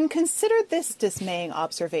 And consider this dismaying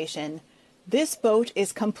observation. This boat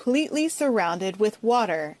is completely surrounded with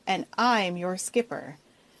water, and I'm your skipper,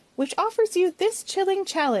 which offers you this chilling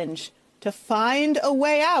challenge to find a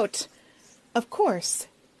way out. Of course,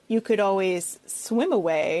 you could always swim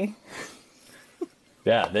away.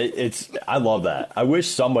 Yeah, I love that. I wish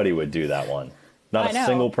somebody would do that one. Not a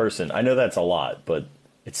single person. I know that's a lot, but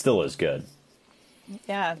it still is good.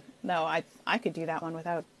 Yeah, no, I could do that one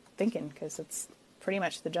without thinking, because it's pretty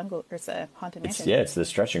much the jungle, or it's a haunted mansion. It's the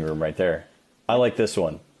stretching room right there. I like this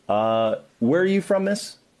one. Where are you from,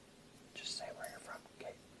 miss? Just say where you're from,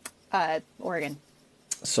 Kate. Oregon.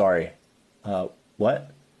 Sorry.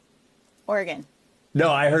 What? Oregon. No,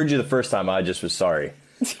 I heard you the first time. I just was sorry.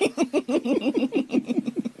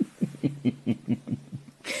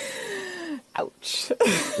 Ouch.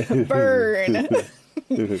 Burn.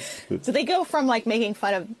 So they go from like making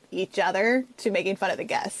fun of each other to making fun of the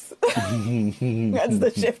guests. That's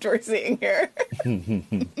the shift we're seeing here.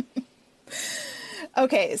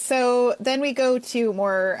 Okay, so then we go to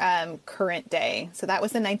more current day. So that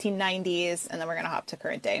was the 1990s, and then we're going to hop to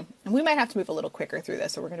current day. And we might have to move a little quicker through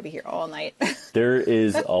this, so we're going to be here all night. There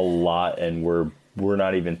is a lot, and we're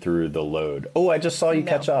not even through the load. Oh, I just saw you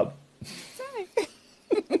catch up.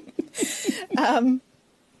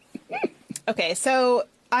 Okay, so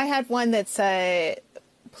I had one that's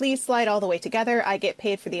please slide all the way together. I get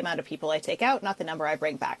paid for the amount of people I take out, not the number I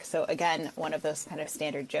bring back. So again, one of those kind of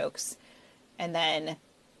standard jokes. And then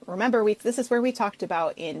remember, this is where we talked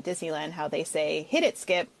about in Disneyland how they say, hit it,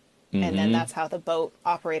 Skip. Mm-hmm. And then that's how the boat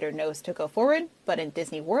operator knows to go forward. But in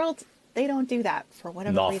Disney World, they don't do that for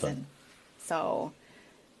whatever reason. So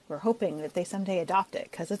we're hoping that they someday adopt it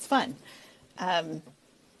because it's fun. And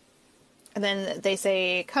then they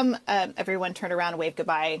say, come, everyone turn around and wave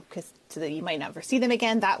goodbye because so that you might never see them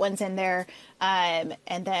again. That one's in there. And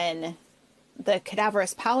then the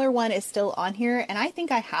Cadaverous Pallor one is still on here. And I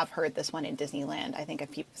think I have heard this one in Disneyland. I think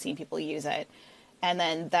I've seen people use it. And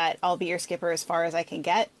then that I'll be your skipper as far as I can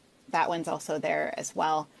get. That one's also there as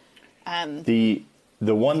well.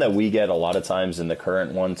 The one that we get a lot of times in the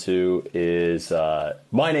current one, too, is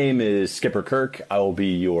my name is Skipper Kirk. I will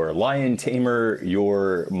be your lion tamer,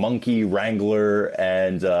 your monkey wrangler,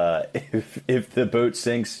 and if the boat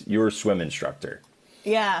sinks, your swim instructor.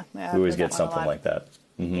 Yeah. We always get something like that.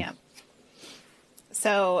 Mm-hmm. Yeah.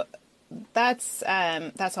 So that's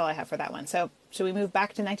all I have for that one. So should we move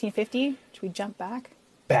back to 1950? Should we jump back?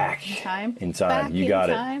 Back. In time? In time. Back you in got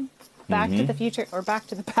time. it. Back to the future or back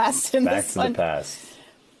to the past in back this to one. the past.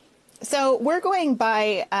 So we're going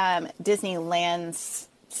by Disneyland's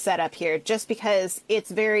setup here just because it's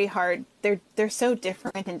very hard. They're so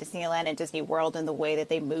different in Disneyland and Disney World in the way that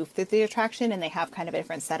they move through the attraction, and they have kind of a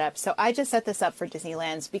different setup. So I just set this up for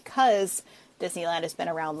Disneyland's because Disneyland has been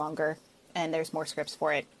around longer and there's more scripts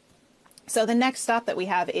for it. So the next stop that we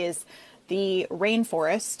have is the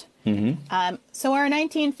rainforest. Mm-hmm. So our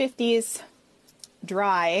 1950s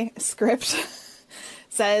dry script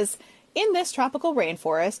says, in this tropical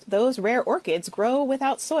rainforest, those rare orchids grow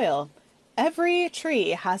without soil. Every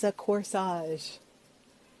tree has a corsage.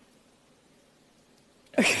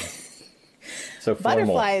 So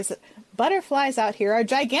formal. Butterflies out here are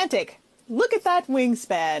gigantic. Look at that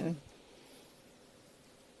wingspan.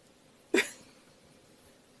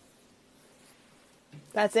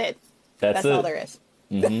 That's it. That's all there is.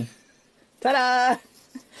 Mm-hmm. Ta-da!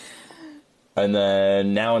 And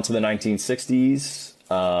then now into the 1960s.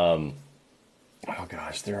 Oh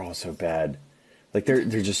gosh, they're all so bad. Like they're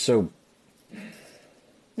just so.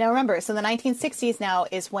 Now remember, so the 1960s now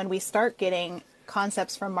is when we start getting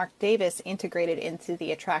concepts from Mark Davis integrated into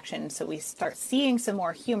the attraction. So we start seeing some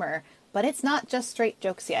more humor, but it's not just straight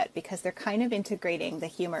jokes yet because they're kind of integrating the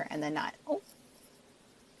humor and then not. Oh.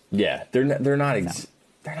 Yeah, they're not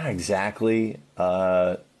exactly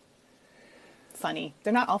funny.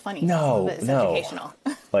 They're not all funny. No, it's educational.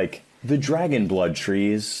 Like the dragon blood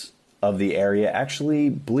trees of the area actually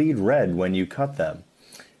bleed red when you cut them.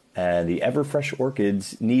 And the ever-fresh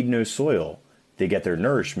orchids need no soil. They get their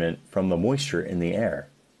nourishment from the moisture in the air.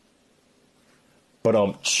 But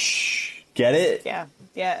get it? Yeah.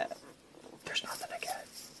 There's nothing to get.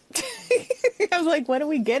 I was like, what are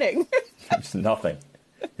we getting? There's nothing.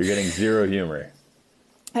 You're getting zero humor.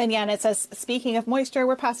 And yeah, and it says, speaking of moisture,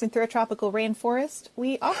 we're passing through a tropical rainforest.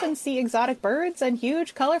 We often see exotic birds and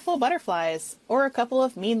huge, colorful butterflies, or a couple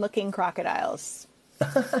of mean-looking crocodiles.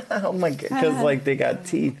 Oh my god! Because like they got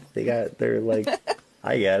teeth. They're like,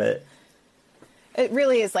 I get it. It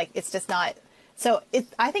really is like it's just not. So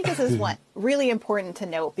I think this is what really important to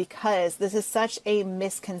note because this is such a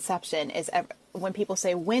misconception. Is when people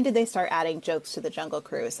say, when did they start adding jokes to the Jungle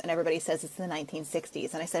Cruise? And everybody says it's in the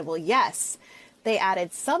 1960s. And I said, well, yes, they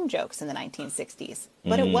added some jokes in the 1960s,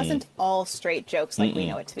 but it wasn't all straight jokes like we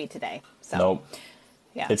know it to be today. So, nope.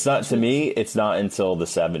 Yeah. It's not, to me, it's not until the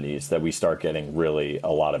 70s that we start getting really a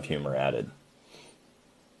lot of humor added.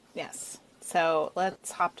 Yes. So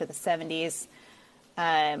let's hop to the 70s.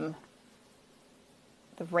 The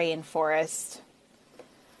rainforest.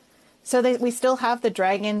 So we still have the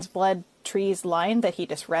Dragon's Blood Trees line that he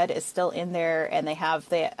just read is still in there, and they have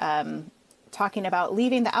the talking about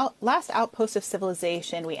leaving the last outpost of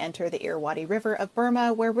civilization, we enter the Irrawaddy River of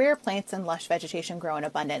Burma, where rare plants and lush vegetation grow in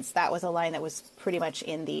abundance. That was a line that was pretty much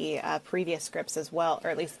in the previous scripts as well, or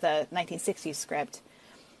at least the 1960s script.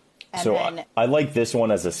 And so then I like this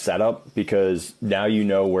one as a setup because now you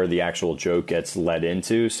know where the actual joke gets led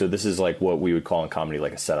into. So this is like what we would call in comedy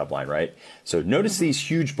like a setup line, right? So notice these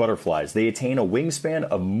huge butterflies. They attain a wingspan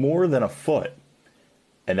of more than a foot.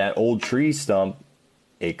 And that old tree stump,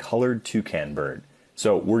 a colored toucan bird.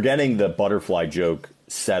 So we're getting the butterfly joke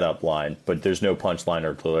setup line, but there's no punchline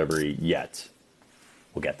or delivery yet.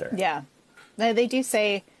 We'll get there. Yeah. They do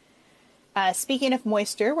say, speaking of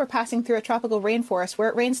moisture, we're passing through a tropical rainforest where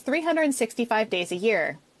it rains 365 days a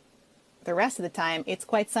year. The rest of the time, it's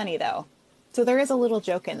quite sunny, though. So there is a little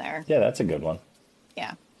joke in there. Yeah, that's a good one.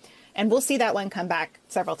 Yeah. And we'll see that one come back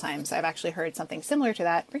several times. I've actually heard something similar to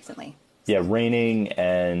that recently. Yeah, raining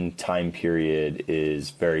and time period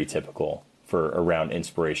is very typical for around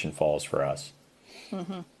Inspiration Falls for us.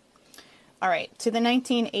 Mm-hmm. All right, to the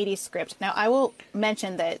 1980s script. Now, I will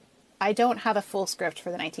mention that I don't have a full script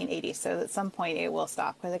for the 1980s, so at some point it will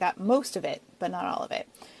stop because I got most of it, but not all of it.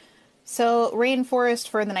 So, rainforest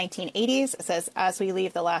for the 1980s says, as we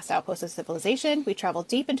leave the last outpost of civilization, we travel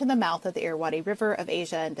deep into the mouth of the Irrawaddy River of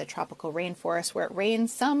Asia and the tropical rainforest where it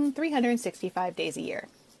rains some 365 days a year.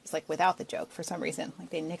 It's like without the joke for some reason, like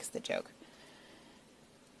they nixed the joke.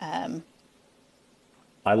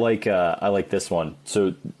 I like this one.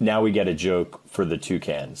 So now we get a joke for the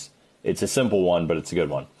toucans. It's a simple one, but it's a good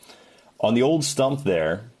one. On the old stump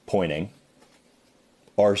there, pointing,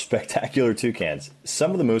 are spectacular toucans,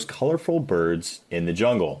 some of the most colorful birds in the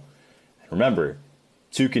jungle. Remember,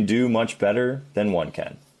 two can do much better than one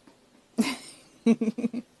can.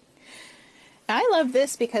 I love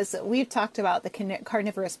this because we've talked about the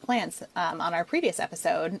carnivorous plants on our previous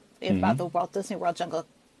episode about the Walt Disney World Jungle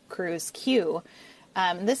Cruise queue.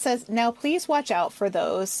 This says, now please watch out for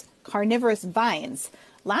those carnivorous vines.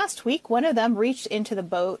 Last week, one of them reached into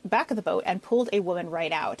the back of the boat and pulled a woman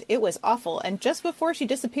right out. It was awful. And just before she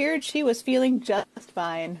disappeared, she was feeling just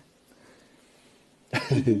fine.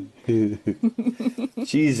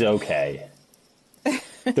 She's okay.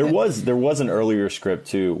 There was an earlier script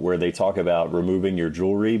too where they talk about removing your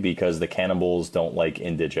jewelry because the cannibals don't like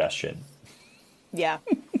indigestion. Yeah.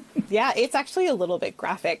 Yeah, it's actually a little bit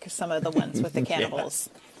graphic, some of the ones with the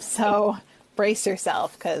cannibals. Yeah. So brace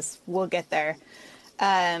yourself because we'll get there.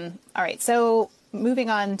 All right, so moving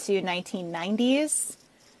on to 1990s,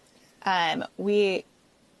 we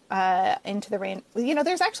into the rain. You know,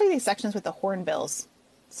 there's actually these sections with the hornbills.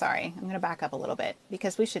 Sorry, I'm going to back up a little bit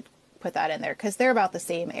because we should put that in there because they're about the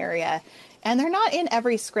same area and they're not in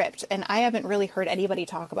every script. And I haven't really heard anybody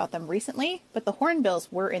talk about them recently, but the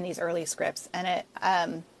hornbills were in these early scripts. And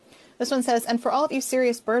this one says, and for all of you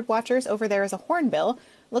serious bird watchers, over there is a hornbill.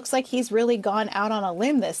 Looks like he's really gone out on a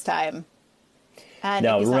limb this time. And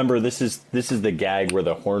now remember, this is the gag where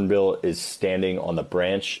the hornbill is standing on the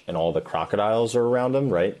branch and all the crocodiles are around him,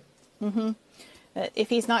 right? Mm-hmm. If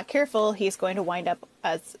he's not careful, he's going to wind up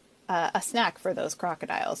as a snack for those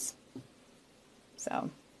crocodiles.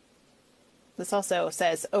 So this also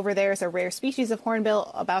says, over there is a rare species of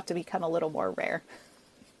hornbill about to become a little more rare.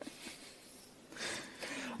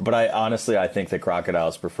 But I think the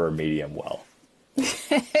crocodiles prefer medium well.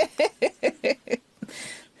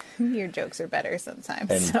 Your jokes are better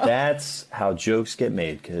sometimes. And that's how jokes get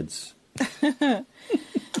made, kids. And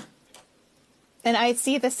I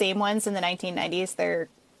see the same ones in the 1990s. They're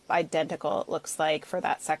identical, it looks like, for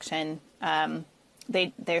that section.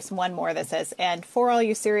 There's one more that says, and for all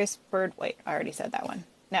you serious bird... Wait, I already said that one.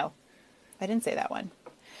 No, I didn't say that one.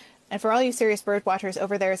 And for all you serious bird watchers,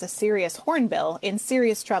 over there is a serious hornbill in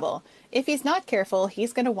serious trouble. If he's not careful,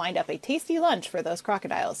 he's going to wind up a tasty lunch for those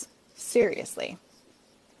crocodiles. Seriously.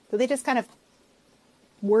 So they just kind of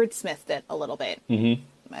wordsmithed it a little bit. Mm-hmm.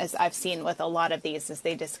 As I've seen with a lot of these, is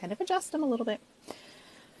they just kind of adjust them a little bit.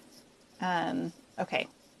 Okay.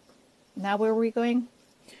 Now where were we going?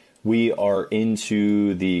 We are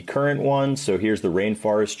into the current one. So here's the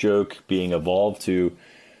rainforest joke being evolved to,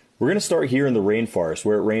 we're going to start here in the rainforest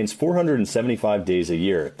where it rains 475 days a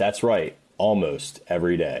year. That's right. Almost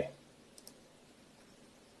every day.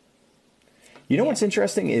 You know what's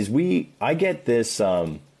interesting is I get this,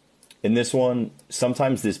 in this one,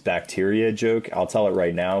 sometimes this bacteria joke, I'll tell it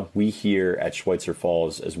right now, we hear at Schweitzer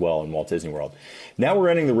Falls as well in Walt Disney World. Now we're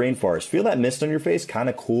entering the rainforest. Feel that mist on your face? Kind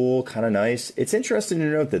of cool, kind of nice. It's interesting to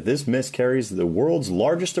note that this mist carries the world's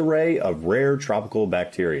largest array of rare tropical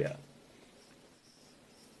bacteria.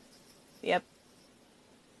 Yep.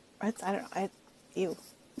 Ew.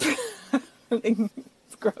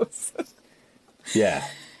 It's gross. Yeah.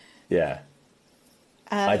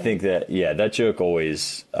 I think that, that joke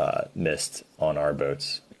always missed on our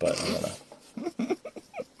boats, but I don't know.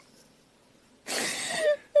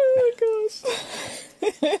 Oh my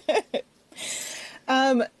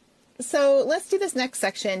gosh. So let's do this next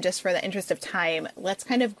section just for the interest of time. Let's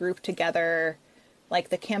kind of group together like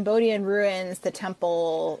the Cambodian ruins, the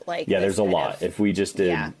temple, like yeah, there's a lot. If we just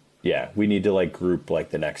did, we need to like group like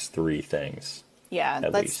the next three things. Yeah,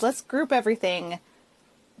 let's group everything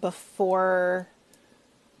before,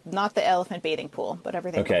 not the elephant bathing pool, but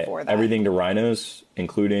everything before that. Everything to rhinos,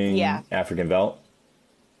 including African veldt.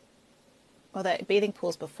 Well, that bathing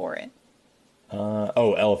pool's before it.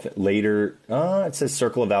 Elephant later. It says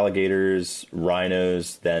circle of alligators,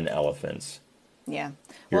 rhinos, then elephants. Yeah.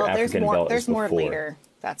 Your well, African veldt there's more later.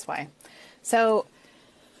 That's why. So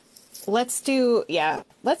let's do, well,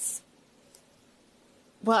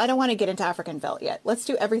 I don't want to get into African veldt yet. Let's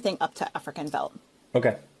do everything up to African veldt.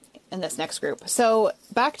 Okay. In this next group. So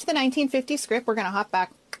back to the 1950 script, we're going to hop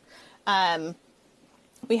back.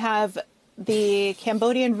 We have the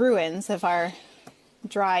Cambodian ruins of our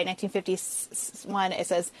dry 1951. It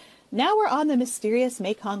says, now we're on the mysterious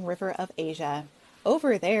Mekong River of Asia.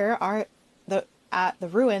 Over there are the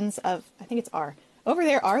ruins of, over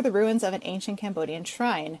there are the ruins of an ancient Cambodian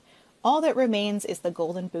shrine. All that remains is the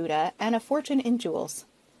golden Buddha and a fortune in jewels.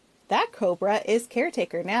 That cobra is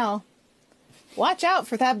caretaker now. Watch out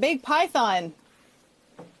for that big python.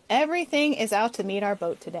 Everything is out to meet our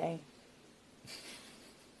boat today.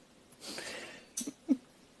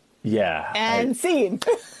 Yeah. And scene.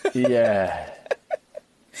 Yeah.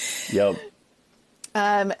 Yep.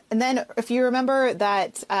 And then if you remember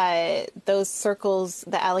that those circles,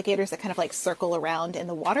 the alligators that kind of like circle around in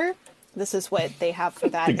the water, this is what they have for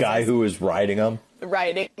that. The guy who was riding them?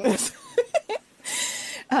 Riding this.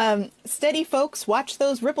 Steady, folks. Watch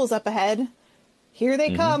those ripples up ahead. Here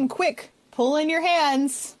they come. Quick. Pull in your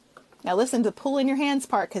hands. Now listen to pull in your hands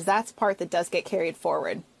part, because that's the part that does get carried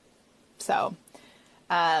forward. So,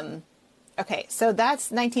 okay. So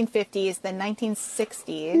that's 1950s. Then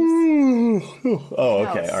 1960s. Oh,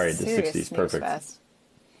 okay. All right. The 60s. Perfect. Fest.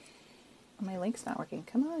 My link's not working.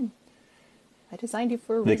 Come on. I designed you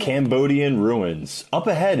for a reason. The Cambodian ruins. Up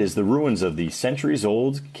ahead is the ruins of the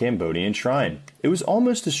centuries-old Cambodian shrine. It was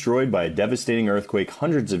almost destroyed by a devastating earthquake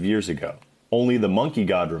hundreds of years ago. Only the monkey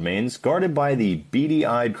god remains, guarded by the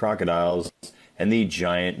beady-eyed crocodiles and the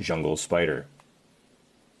giant jungle spider.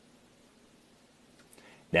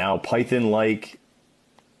 Now, python-like,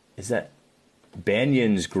 is that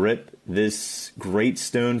Banyan's grip this great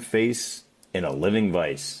stone face in a living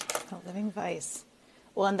vice. A living vice.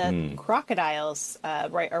 Well, and the crocodiles are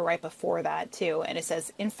right before that too, and it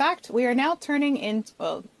says, "In fact, we are now turning in."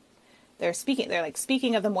 Well, they're speaking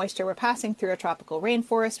of the moisture. We're passing through a tropical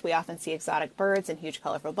rainforest. We often see exotic birds and huge,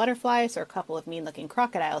 colorful butterflies, or a couple of mean-looking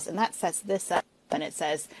crocodiles, and that sets this up. And it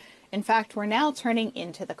says, "In fact, we're now turning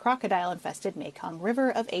into the crocodile-infested Mekong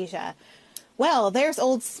River of Asia. Well, there's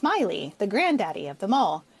old Smiley, the granddaddy of them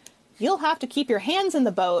all. You'll have to keep your hands in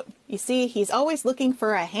the boat. You see, he's always looking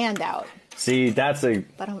for a handout." See, that's a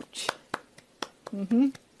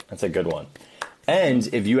that's a good one. And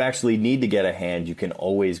if you actually need to get a hand, you can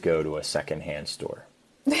always go to a secondhand store.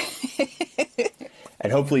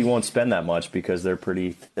 And hopefully you won't spend that much because they're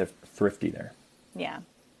pretty thrifty there. Yeah.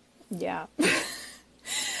 Yeah.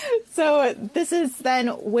 So this is then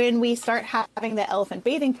when we start having the elephant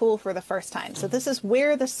bathing pool for the first time. So this is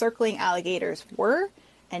where the circling alligators were.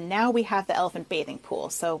 And now we have the elephant bathing pool.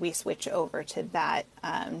 So we switch over to that.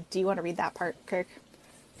 Do you want to read that part, Kirk?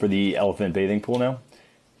 For the elephant bathing pool now?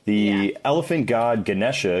 The elephant god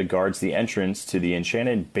Ganesha guards the entrance to the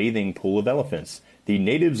enchanted bathing pool of elephants. The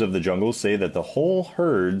natives of the jungle say that the whole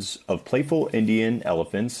herds of playful Indian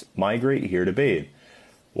elephants migrate here to bathe.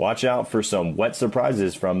 Watch out for some wet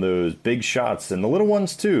surprises from those big shots, and the little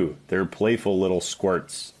ones too. They're playful little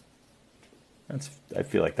squirts. I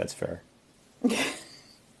feel like that's fair.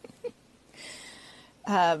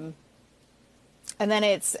 And then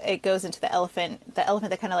it goes into the elephant that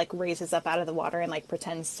kind of like raises up out of the water and like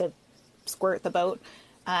pretends to squirt the boat.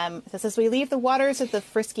 This says, "We leave the waters of the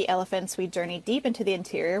frisky elephants. We journey deep into the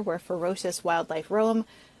interior where ferocious wildlife roam.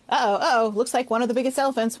 Looks like one of the biggest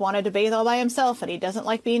elephants wanted to bathe all by himself and he doesn't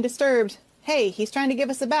like being disturbed. Hey, he's trying to give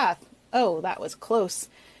us a bath. Oh, that was close.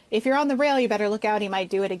 If you're on the rail, you better look out. He might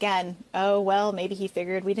do it again. Oh, well, maybe he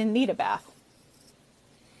figured we didn't need a bath."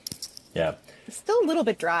 Yeah. It's still a little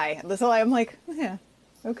bit dry. So I'm like, yeah,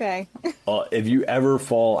 okay. If you ever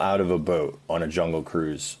fall out of a boat on a jungle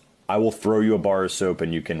cruise, I will throw you a bar of soap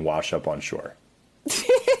and you can wash up on shore.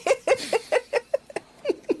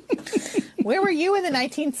 Where were you in the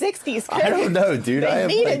 1960s, Kirk? I don't know, dude. They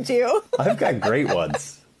needed you. I've got great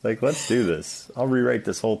ones. Like, let's do this. I'll rewrite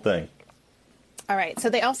this whole thing. All right. So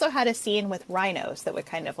they also had a scene with rhinos that would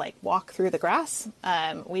kind of like walk through the grass.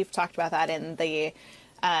 We've talked about that in the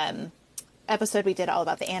episode we did all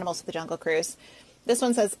about the animals of the Jungle Cruise. This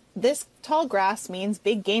one says, this tall grass means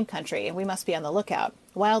big game country, and we must be on the lookout.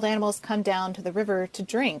 Wild animals come down to the river to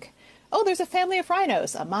drink. Oh, there's a family of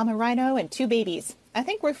rhinos, a mama rhino and 2 babies. I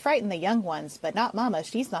think we've frightened the young ones, but not Mama.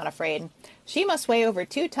 She's not afraid. She must weigh over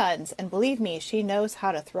 2 tons, and believe me, she knows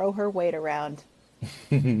how to throw her weight around.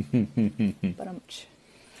 Ba-dum-tsh.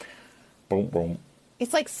 Boom, boom.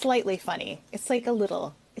 It's like slightly funny. It's like a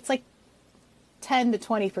little. It's like 10 to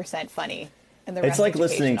 20% funny. And the rest it's like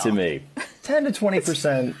listening to me. 10 to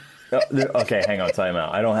 20%. Okay, hang on, time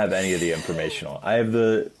out. I don't have any of the informational. I have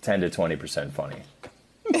the 10 to 20% funny.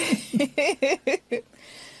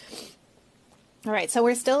 All right, so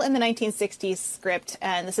we're still in the 1960s script,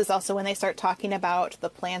 and this is also when they start talking about the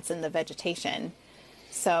plants and the vegetation.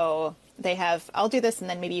 So they have, I'll do this, and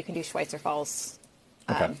then maybe you can do Schweitzer Falls,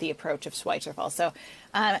 okay. The approach of Schweitzer Falls. So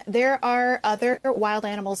there are other wild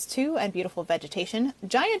animals, too, and beautiful vegetation.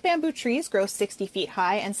 Giant bamboo trees grow 60 feet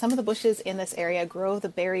high, and some of the bushes in this area grow the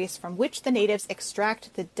berries from which the natives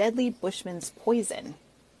extract the deadly bushman's poison.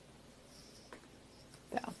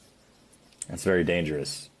 So. That's very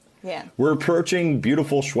dangerous. Yeah. We're approaching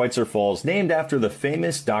beautiful Schweitzer Falls, named after the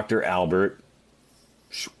famous Dr. Albert.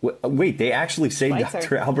 Wait, they actually say Schweitzer.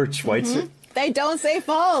 Dr. Albert Schweitzer? Mm-hmm. They don't say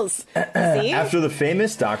falls. See? After the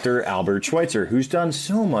famous Dr. Albert Schweitzer, who's done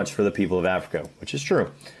so much for the people of Africa, which is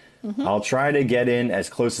true. Mm-hmm. I'll try to get in as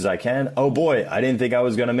close as I can. Oh boy, I didn't think I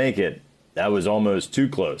was going to make it. That was almost too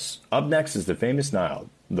close. Up next is the famous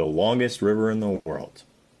Nile, the longest river in the world.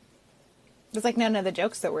 It's like none of the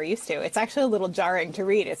jokes that we're used to. It's actually a little jarring to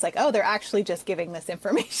read. It's like, oh, they're actually just giving this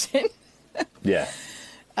information. Yeah.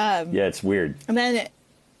 Yeah, it's weird. And then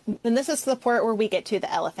this is the part where we get to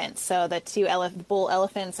the elephants. So the 2 bull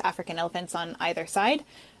elephants, African elephants on either side.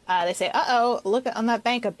 They say, uh-oh, look on that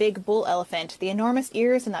bank, a big bull elephant. The enormous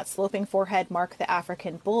ears and that sloping forehead mark the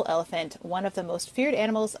African bull elephant, one of the most feared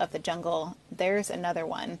animals of the jungle. There's another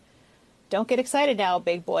one. Don't get excited now,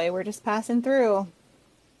 big boy. We're just passing through.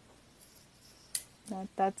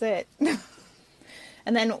 That's it.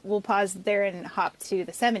 And then we'll pause there and hop to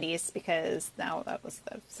the 70s because now that was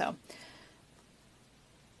so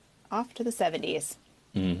off to the 70s.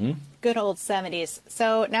 Mm-hmm. Good old 70s.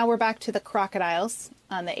 So now we're back to the crocodiles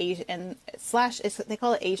on the Asian they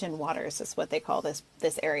call it Asian waters is what they call this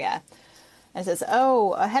area. And it says,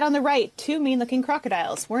 oh, ahead on the right, 2 mean-looking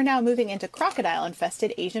crocodiles. We're now moving into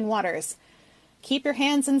crocodile-infested Asian waters. Keep your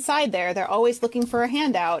hands inside there. They're always looking for a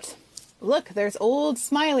handout. Look, there's old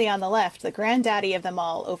Smiley on the left, the granddaddy of them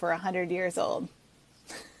all, over 100 years old.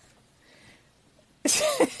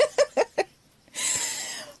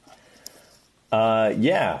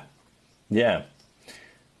 Yeah.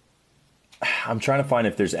 I'm trying to find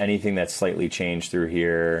if there's anything that's slightly changed through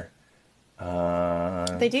here.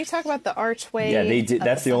 They do talk about the archway. Yeah, they did.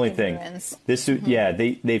 That's the only thing. Ruins. This, mm-hmm. Yeah,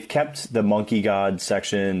 they've kept the monkey god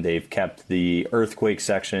section. They've kept the earthquake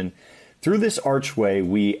section. Through this archway,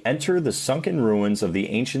 we enter the sunken ruins of the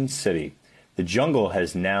ancient city. The jungle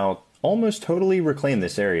has now almost totally reclaimed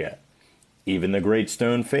this area. Even the great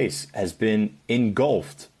stone face has been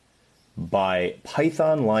engulfed by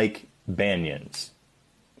python-like banyans.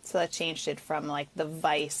 So that changed it from like the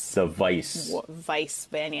vice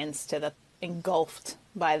banyans to the engulfed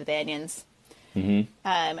by the banyans. Mm-hmm.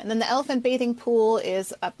 And then the elephant bathing pool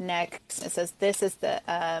is up next. It says this is the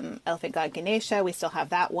elephant god Ganesha. We still have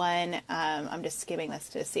that one. I'm just skimming this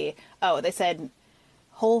to see. Oh, they said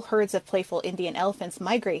whole herds of playful Indian elephants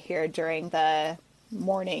migrate here during the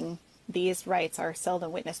morning. These rites are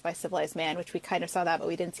seldom witnessed by civilized man, which we kind of saw that, but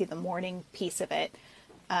we didn't see the morning piece of it.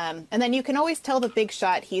 And then you can always tell the big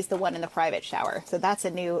shot, he's the one in the private shower. So that's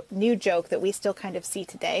a new joke that we still kind of see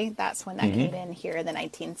today. That's when that mm-hmm. came in here in the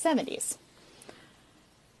 1970s.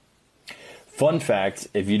 Fun fact,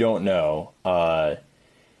 if you don't know,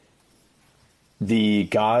 the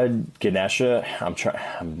god Ganesha,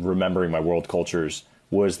 I'm remembering my world cultures,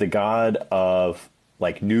 was the god of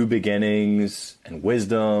like new beginnings and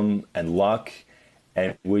wisdom and luck,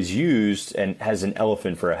 and was used, and has an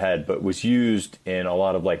elephant for a head, but was used in a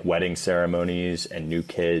lot of like wedding ceremonies and new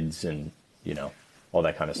kids and, you know, all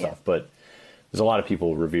that kind of stuff. Yeah. But there's a lot of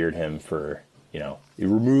people who revered him for, you know,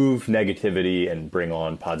 remove negativity and bring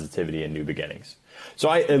on positivity and new beginnings.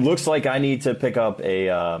 So it looks like I need to pick up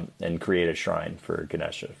and create a shrine for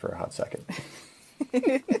Ganesha for a hot second.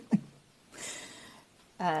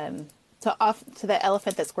 So off to the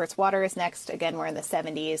elephant that squirts water is next. Again, we're in the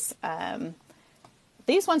 70s.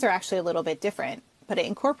 These ones are actually a little bit different, but it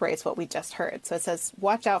incorporates what we just heard. So it says,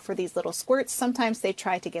 watch out for these little squirts. Sometimes they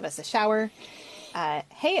try to give us a shower.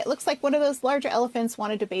 Hey, it looks like one of those larger elephants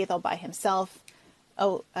wanted to bathe all by himself.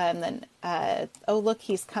 Oh, and then, oh, look,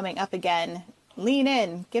 he's coming up again. Lean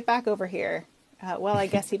in, get back over here. Well, I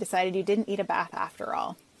guess he decided you didn't need a bath after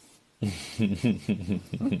all. There's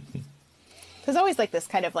always like this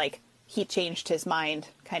kind of like, he changed his mind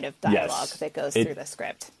kind of dialogue that goes through the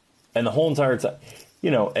script. And the whole entire time,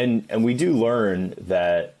 and we do learn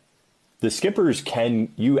that the skippers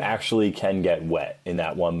you actually can get wet in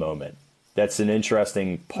that one moment. That's an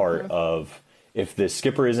interesting part of, if the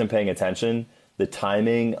skipper isn't paying attention, the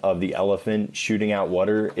timing of the elephant shooting out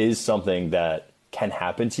water is something that can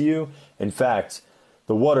happen to you. In fact,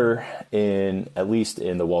 the water at least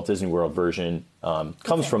in the Walt Disney World version,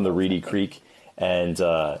 comes from the Reedy Creek, and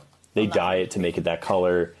they dye it to make it that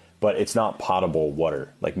color, but it's not potable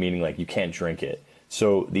water, meaning you can't drink it.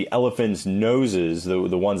 So the elephant's noses, the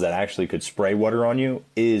ones that actually could spray water on you,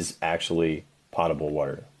 is actually potable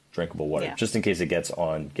water, drinkable water. Just in case it gets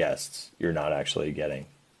on guests, you're not actually getting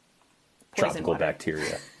tropical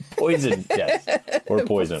bacteria. Poison, yes. Or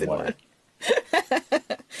poison water.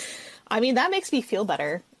 I mean, that makes me feel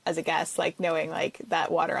better as a guest, knowing that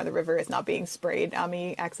water on the river is not being sprayed on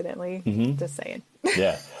me accidentally. Just saying.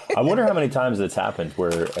 Yeah. I wonder how many times it's happened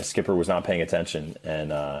where a skipper was not paying attention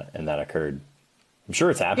and that occurred. I'm sure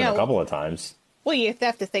it's happened a couple of times. Well, you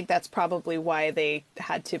have to think that's probably why they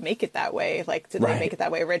had to make it that way. Did they make it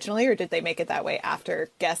that way originally, or did they make it that way after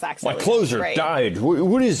guests accidentally? My clothes are dyed.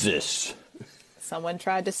 What is this? Someone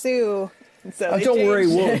tried to sue. So don't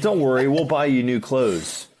worry. We'll buy you new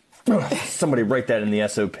clothes. Somebody write that in the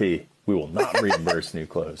SOP. We will not reimburse new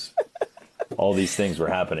clothes. All these things were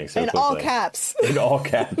happening so quickly. In all caps. In all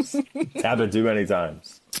caps. It's happened too many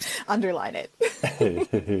times. Underline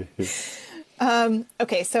it.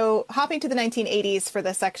 Okay, so hopping to the 1980s for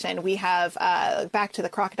this section, we have back to the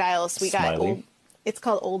crocodiles. We got it's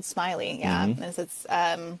called Old Smiley, yeah. And it's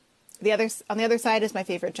on the other side is my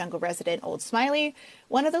favorite jungle resident, Old Smiley,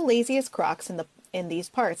 one of the laziest crocs in these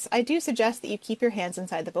parts. I do suggest that you keep your hands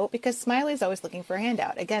inside the boat because Smiley's always looking for a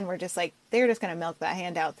handout. Again, we're just they're just going to milk that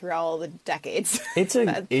handout through all the decades. It's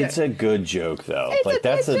a good joke though.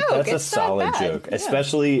 That's a solid joke,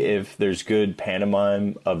 especially if there's good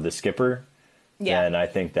pantomime of the skipper. Yeah. And I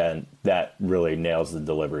think that really nails the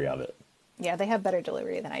delivery of it. Yeah, they have better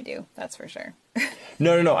delivery than I do. That's for sure.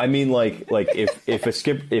 No. I mean,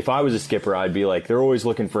 if I was a skipper, I'd be they're always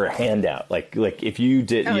looking for a handout. If you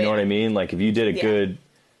did, you know what I mean? If you did a good,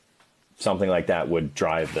 something like that would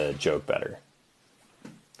drive the joke better.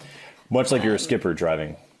 Much like you're a skipper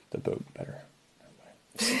driving the boat better.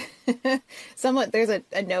 There's a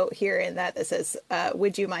note here in that says,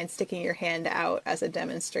 would you mind sticking your hand out as a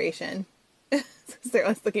demonstration? They're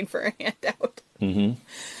always looking for a handout.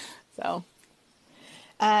 So,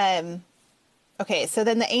 okay, so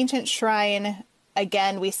then the ancient shrine,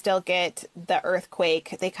 again, we still get the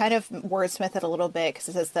earthquake. They kind of wordsmith it a little bit because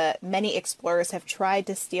it says that many explorers have tried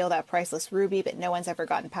to steal that priceless ruby, but no one's ever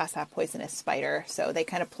gotten past that poisonous spider. So they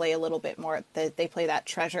kind of play a little bit more, they play that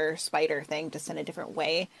treasure spider thing just in a different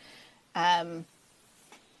way. But,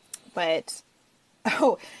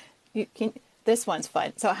 this one's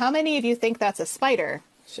fun. So how many of you think that's a spider?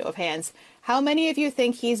 Show of hands. How many of you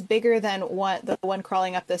think he's bigger than the one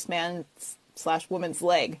crawling up this man's/woman's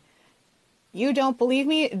leg? You don't believe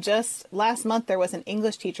me? Just last month there was an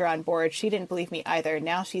English teacher on board. She didn't believe me either.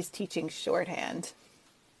 Now she's teaching shorthand.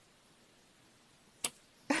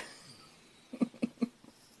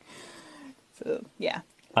 So, yeah.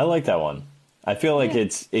 I like that one. I feel like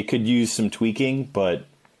it could use some tweaking, but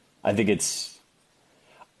I think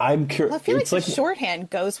I'm curious. Well, I feel like the shorthand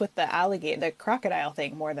goes with the crocodile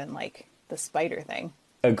thing more than the spider thing.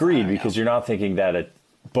 Agreed, because you're not thinking that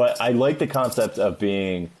but I like the concept of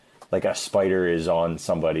being a spider is on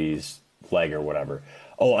somebody's leg or whatever.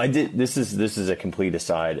 Oh, I did. This is a complete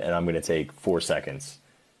aside, and I'm going to take 4 seconds.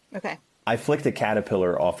 Okay. I flicked a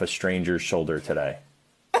caterpillar off a stranger's shoulder today.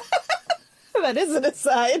 That is an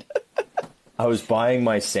aside. I was buying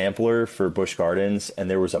my sampler for Busch Gardens, and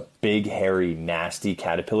there was a big, hairy, nasty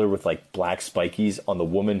caterpillar with black spikies on the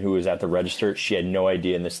woman who was at the register. She had no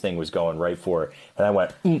idea, and this thing was going right for her. And I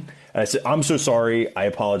went, and I said, "I'm so sorry. I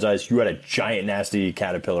apologize. You had a giant, nasty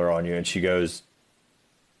caterpillar on you." And she goes,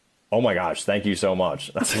 "Oh my gosh, thank you so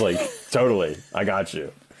much." I was "Totally, I got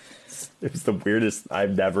you." It was the weirdest.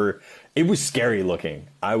 It was scary looking.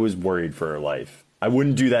 I was worried for her life. I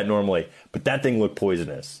wouldn't do that normally, but that thing looked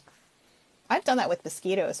poisonous. I've done that with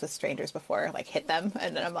mosquitoes with strangers before, hit them,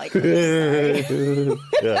 and then I'm like, sorry.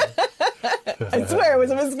 Yeah. I swear it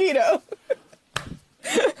was a mosquito.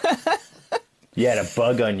 You had a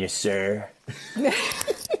bug on you, sir.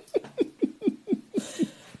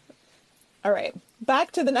 All right.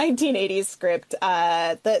 back to the 1980s script.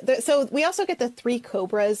 So we also get the 3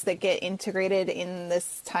 cobras that get integrated in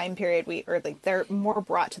this time period. They're more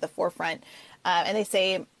brought to the forefront, and they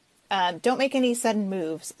say, "Don't make any sudden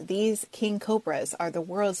moves. These king cobras are the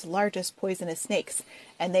world's largest poisonous snakes,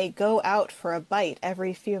 and they go out for a bite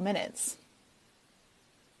every few minutes."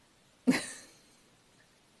 I'm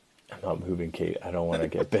not moving, Kate. I don't want to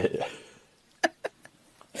get bit.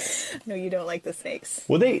 No, you don't like the snakes.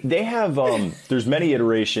 Well, they have, there's many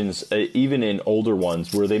iterations, even in older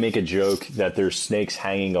ones, where they make a joke that there's snakes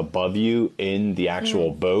hanging above you in the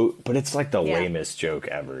actual boat, but it's like the lamest joke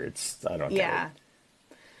ever. I don't get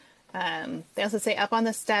it. They also say, up on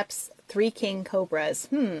the steps, 3 king cobras.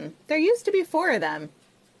 There used to be 4 of them.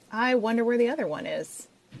 I wonder where the other one is.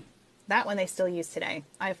 That one they still use today.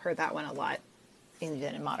 I've heard that one a lot, even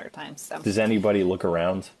in modern times. So. Does anybody look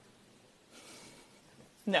around?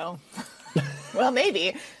 No. Well,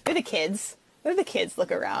 maybe. They're the kids. They're the kids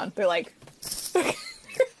look around. They're like...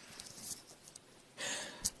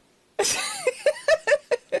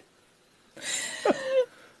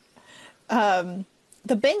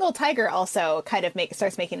 The Bengal tiger also kind of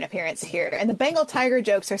starts making an appearance here. And the Bengal tiger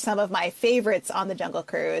jokes are some of my favorites on the Jungle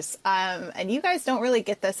Cruise. And you guys don't really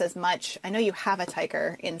get this as much. I know you have a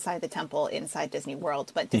tiger inside the temple, inside Disney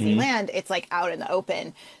World, but Disneyland, it's like out in the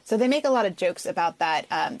open. So they make a lot of jokes about that.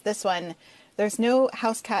 This one, there's no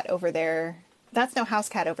house cat over there. That's no house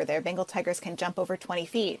cat over there. Bengal tigers can jump over 20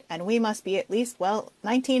 feet. And we must be at least,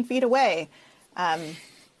 19 feet away.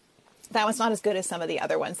 That one's not as good as some of the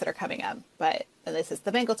other ones that are coming up. But this is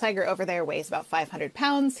the Bengal tiger over there, weighs about 500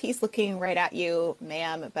 pounds. He's looking right at you.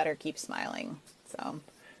 Ma'am, better keep smiling. So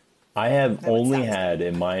I have only had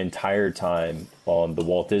in my entire time on the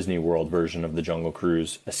Walt Disney World version of the Jungle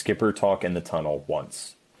Cruise a skipper talk in the tunnel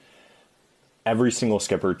once. Every single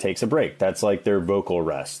skipper takes a break. That's like their vocal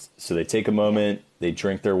rest. So they take a moment, they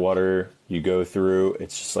drink their water, you go through.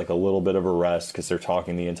 It's just like a little bit of a rest because they're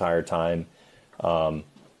talking the entire time.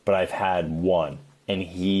 But I've had one, and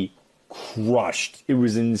he crushed. It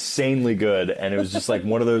was insanely good, and it was just like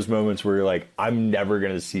one of those moments where you're like, I'm never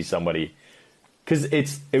going to see somebody, because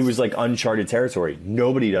it was like uncharted territory.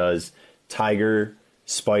 Nobody does tiger,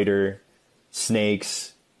 spider,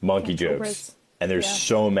 snakes, monkey jokes, cobras. And there's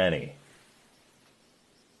so many.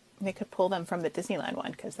 They could pull them from the Disneyland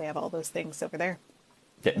one because they have all those things over there.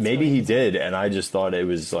 Maybe he did, and I just thought it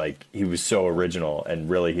was like he was so original, and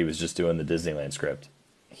really he was just doing the Disneyland script.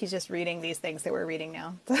 He's just reading these things that we're reading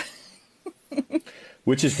now.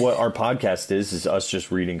 Which is what our podcast is us just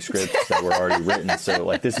reading scripts that were already written. So,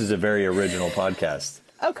 like, this is a very original podcast.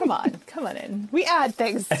 Oh, come on in. We add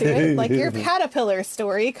things to it, like your caterpillar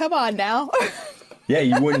story. Come on now. Yeah,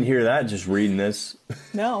 you wouldn't hear that just reading this.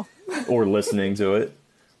 No. Or listening to it,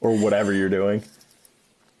 or whatever you're doing.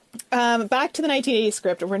 Back to the 1980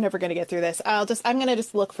 script. We're never going to get through this. I'm going to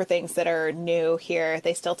just look for things that are new here.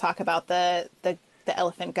 They still talk about the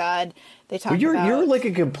elephant god. They talk about... You're like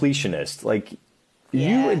a completionist. Like,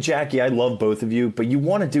 you and Jackie, I love both of you, but you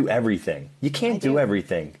want to do everything. You can't do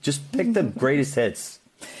everything. Just pick the greatest hits.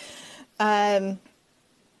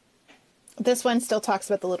 This one still talks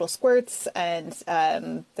about the little squirts, and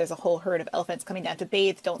there's a whole herd of elephants coming down to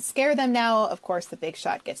bathe. Don't scare them now. Of course, the big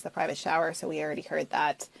shot gets the private shower, so we already heard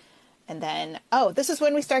that. And then, this is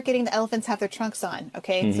when we start getting the elephants have their trunks on,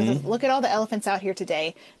 okay? So look at all the elephants out here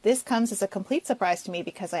today. This comes as a complete surprise to me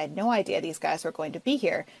because I had no idea these guys were going to be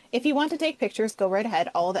here. If you want to take pictures, go right ahead.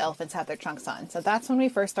 All the elephants have their trunks on. So that's when we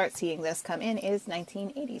first start seeing this come in, is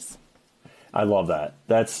 1980s. I love that.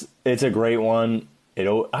 It's a great one. I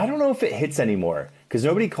don't know if it hits anymore because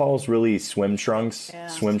nobody calls really swim trunks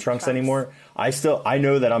anymore. I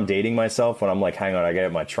know that I'm dating myself when I'm like, hang on, I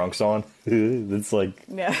got my trunks on. It's like...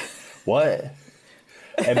 Yeah. What?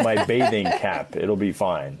 And my bathing cap. It'll be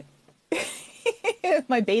fine.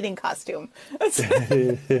 My bathing costume.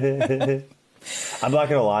 I'm not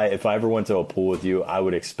going to lie. If I ever went to a pool with you, I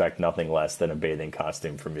would expect nothing less than a bathing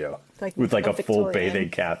costume from you. With like a full bathing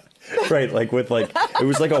cap. Right. Like with like, it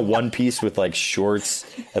was like a one piece with like shorts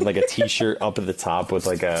and like a t-shirt up at the top with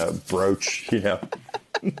like a brooch, A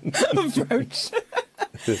brooch.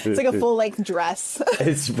 It's like a full length dress.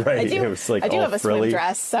 It's right. I do have a frilly swim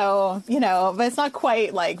dress, so but it's not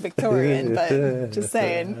quite like Victorian. But just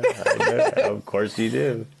saying. I know. Of course you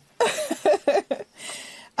do.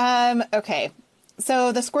 Okay,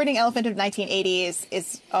 so the squirting elephant of 1980s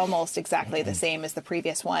is almost exactly the same as the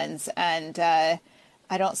previous ones, and I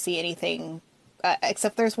don't see anything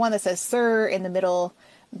except there's one that says "Sir" in the middle.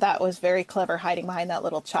 That was very clever, hiding behind that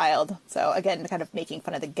little child. So again, kind of making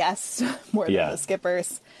fun of the guests more than the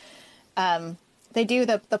skippers. They do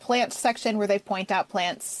the plant section where they point out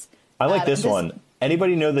plants. I like this one.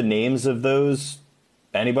 Anybody know the names of those?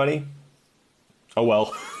 Anybody? Oh,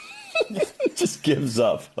 well. Just gives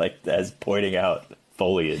up, like, as pointing out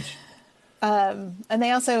foliage. And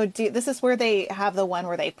they also do, this is where they have the one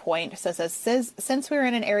where they point. So it says, since we're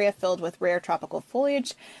in an area filled with rare tropical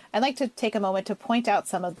foliage, I'd like to take a moment to point out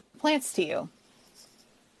some of the plants to you.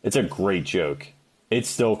 It's a great joke. It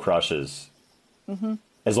still crushes. Mm-hmm.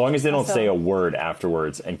 As long as they don't say a word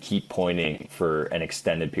afterwards and keep pointing for an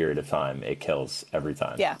extended period of time, it kills every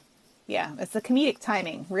time. Yeah. Yeah. It's the comedic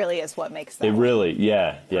timing really is what makes that. It really,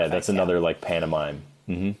 yeah. Yeah. That's another like pantomime.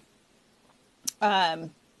 Mm-hmm.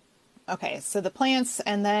 Okay. So the plants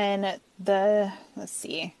and then let's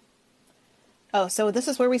see. Oh, so this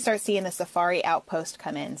is where we start seeing the safari outpost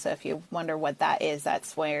come in. So if you wonder what that is,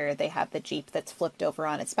 that's where they have the Jeep that's flipped over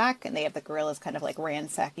on its back and they have the gorillas kind of like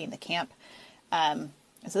ransacking the camp.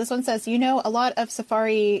 So this one says, a lot of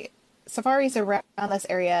safaris around this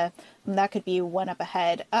area. That could be one up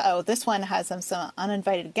ahead. This one has some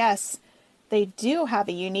uninvited guests. They do have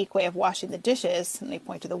a unique way of washing the dishes, and they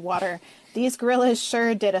point to the water. These gorillas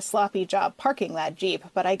sure did a sloppy job parking that Jeep,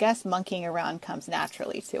 but I guess monkeying around comes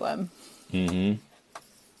naturally to them. Mm-hmm.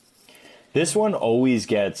 This one always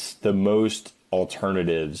gets the most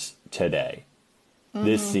alternatives today. Mm-hmm.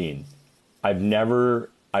 This scene.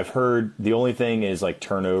 I've heard the only thing is like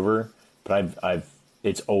turnover, but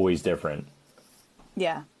it's always different.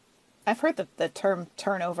 Yeah. I've heard the term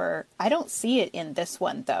turnover. I don't see it in this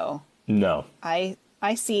one though. No. I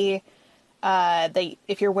see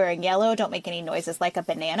if you're wearing yellow, don't make any noises like a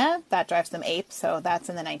banana. That drives them ape, so that's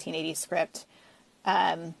in the 1980s script.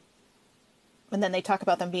 And then they talk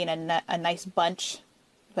about them being a nice bunch,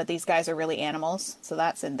 but these guys are really animals, so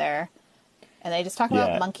that's in there. And they just talk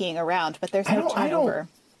about monkeying around, but there's no turnover.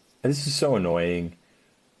 This is so annoying,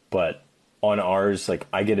 but on ours, like,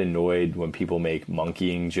 I get annoyed when people make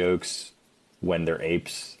monkeying jokes when they're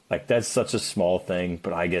apes. Like, that's such a small thing,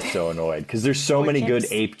 but I get so annoyed because there's so many good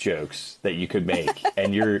ape jokes that you could make,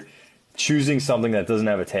 and you're choosing something that doesn't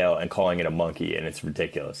have a tail and calling it a monkey, and it's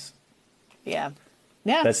ridiculous. Yeah.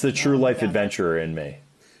 Yeah. That's the true life adventurer in me.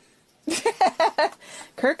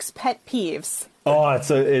 Kirk's pet peeves. Oh,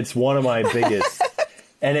 it's one of my biggest.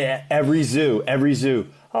 And every zoo.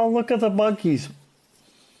 Oh, look at the monkeys.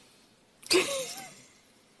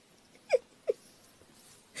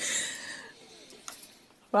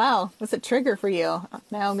 Wow, that's a trigger for you.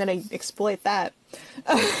 Now I'm going to exploit that.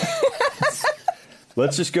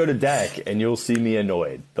 Let's just go to deck and you'll see me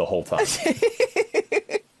annoyed the whole time.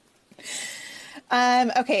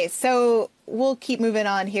 Okay, so we'll keep moving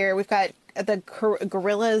on here. We've got the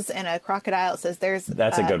gorillas and a crocodile. It says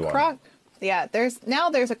that's a good one. Yeah, there's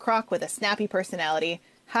a croc with a snappy personality.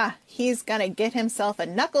 Ha, he's gonna get himself a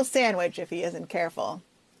knuckle sandwich if he isn't careful.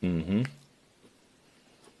 Mm-hmm.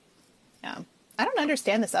 Yeah. I don't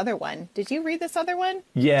understand this other one. Did you read this other one?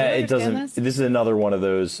 Yeah, it doesn't. This is another one of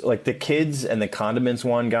those. Like the kids and the condiments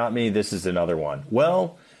one got me. This is another one.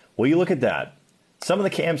 Well, you look at that. Some of the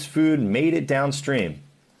camp's food made it downstream,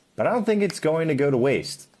 but I don't think it's going to go to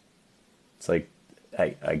waste. It's like,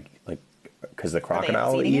 because the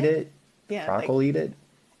crocodile will eat it. Yeah, croc will eat it.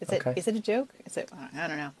 Is it a joke? Is it? I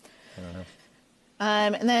don't know.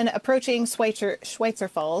 And then approaching Schweitzer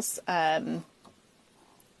Falls. And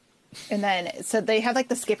then, so they have like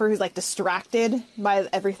the skipper who's like distracted by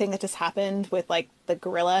everything that just happened with like the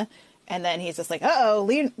gorilla. And then he's just like,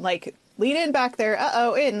 lean in back there.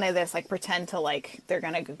 And they just like pretend to like, they're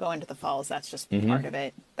going to go into the falls. That's just part of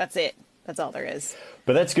it. That's it. That's all there is.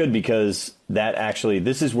 But that's good because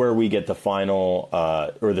this is where we get the final,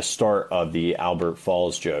 or the start of the Albert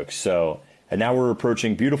Falls joke. So, and now we're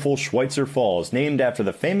approaching beautiful Schweitzer Falls, named after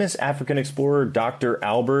the famous African explorer, Dr.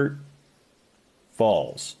 Albert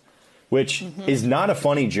Falls, which is not a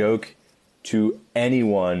funny joke to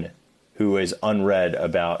anyone who is unread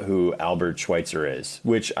about who Albert Schweitzer is,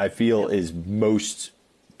 which I feel is most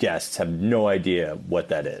guests have no idea what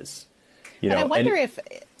that is. And I wonder if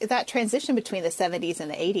that transition between the 70s and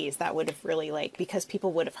the 80s, that would have really because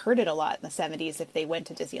people would have heard it a lot in the 70s if they went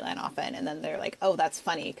to Disneyland often. And then they're like, oh, that's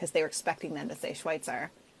funny because they were expecting them to say Schweitzer.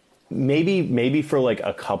 Maybe for like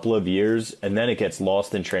a couple of years and then it gets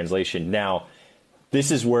lost in translation. Now, this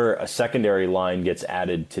is where a secondary line gets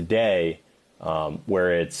added today,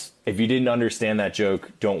 where it's, if you didn't understand that joke,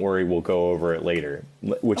 don't worry, we'll go over it later,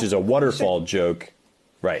 which is a waterfall joke.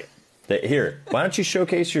 Right. Here, why don't you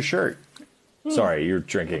showcase your shirt? Sorry, you're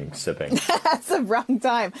sipping. That's the wrong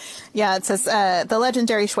time. Yeah, it says the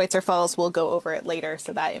legendary Schweitzer Falls. We'll go over it later,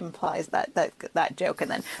 so that implies that joke.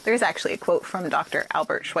 And then there's actually a quote from Dr.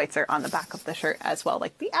 Albert Schweitzer on the back of the shirt as well,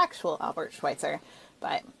 like the actual Albert Schweitzer.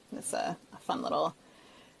 But it's a fun little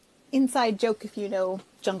inside joke if you know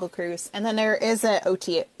Jungle Cruise. And then there is a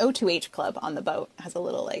O2H club on the boat. It has a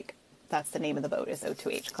little like, that's the name of the boat, is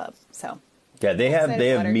O2H club. So yeah, they have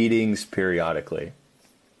meetings periodically.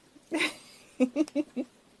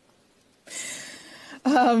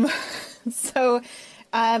 So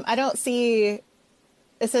I don't see.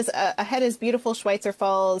 It says ahead is beautiful Schweitzer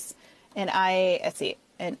Falls, and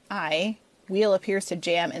wheel appears to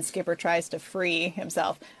jam and skipper tries to free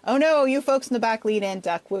himself. Oh no, you folks in the back lead in,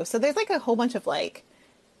 duck, woo. So there's like a whole bunch of like,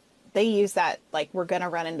 they use that like we're gonna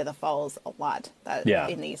run into the falls a lot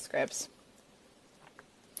in these scripts.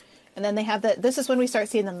 And then they have this is when we start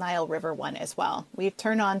seeing the Nile River one as well. We've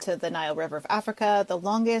turned on to the Nile River of Africa, the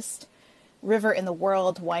longest river in the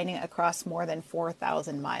world, winding across more than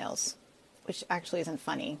 4,000 miles, which actually isn't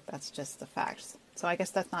funny. That's just the facts. So I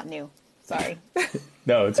guess that's not new. Sorry.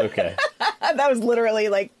 No, it's okay. That was literally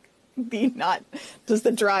like not just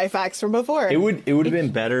the dry facts from before. It would have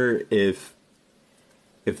been better if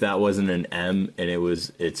that wasn't an M and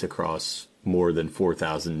it's across more than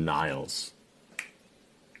 4,000 Niles.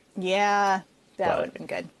 Yeah, that would have been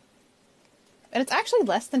good. And it's actually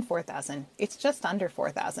less than 4,000. It's just under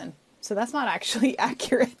 4,000. So that's not actually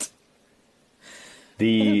accurate.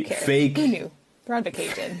 The fake... Who knew? They're on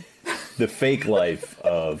vacation. The fake life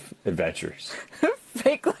of adventures.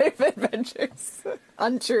 Fake life adventures.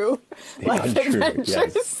 Untrue. The life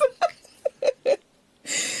adventures.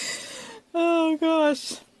 Yes. Oh,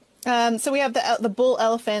 gosh. So we have the bull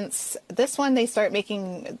elephants. This one, they start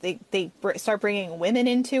bringing women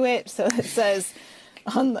into it. So it says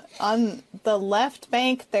on the left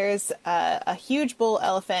bank, there's a huge bull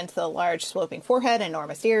elephant, the large sloping forehead,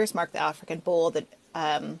 enormous ears, mark the African bull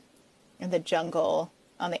in the jungle.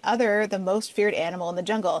 On the other, the most feared animal in the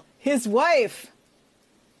jungle, his wife.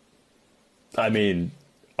 I mean,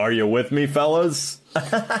 are you with me, fellas?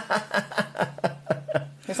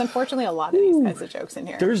 There's unfortunately a lot of these kinds of jokes in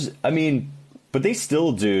here. But they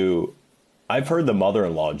still do. I've heard the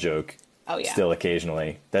mother-in-law joke. Oh, yeah. Still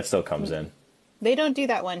occasionally. That still comes in. They don't do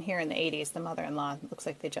that one here in the 80s, the mother-in-law. It looks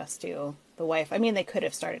like they just do the wife. I mean, they could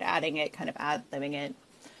have started adding it, kind of ad-libbing it.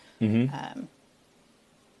 Mm-hmm.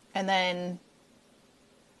 And then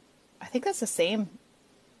I think that's the same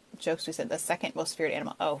jokes we said, the second most feared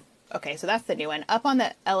animal. Oh, okay, so that's the new one. Up on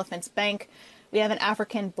the elephant's bank, we have an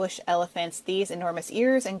African bush elephant. These enormous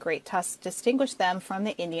ears and great tusks distinguish them from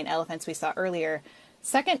the Indian elephants we saw earlier.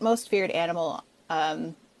 Second most feared animal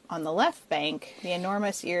on the left bank, the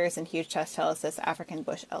enormous ears and huge tusks tell us this African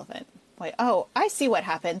bush elephant. Wait, oh, I see what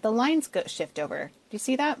happened. The lines shift over. Do you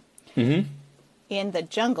see that? Mm-hmm. In the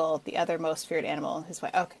jungle, the other most feared animal is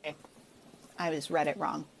what? Okay, I just read it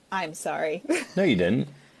wrong. I'm sorry. No, you didn't.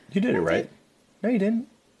 You did it right. No, you didn't.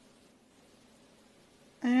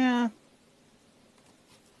 Yeah.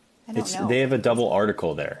 I don't know. They have a double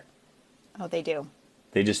article there. Oh, they do.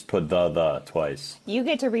 They just put the twice. You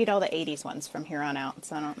get to read all the 80s ones from here on out,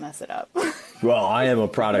 so I don't mess it up. Well, I am a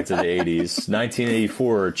product of the 80s.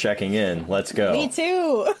 1984 checking in. Let's go. Me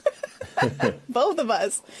too. Both of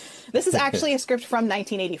us. This is actually a script from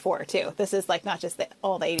 1984 too. This is like not just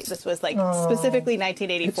all the 80s. This was like specifically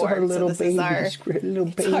 1984. It's our little so this baby is our script. Little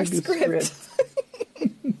baby our script.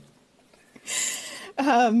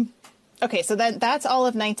 Okay, so that's all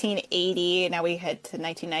of 1980. Now we head to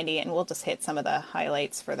 1990, and we'll just hit some of the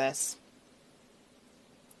highlights for this,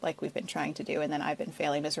 like we've been trying to do, and then I've been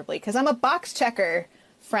failing miserably because I'm a box checker,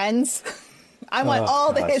 friends. I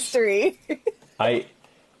want the history.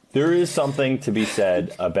 There is something to be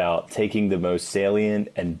said about taking the most salient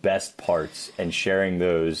and best parts and sharing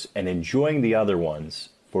those and enjoying the other ones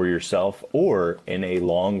for yourself or in a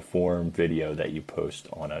long-form video that you post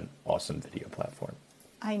on an awesome video platform.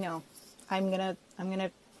 I know. I'm gonna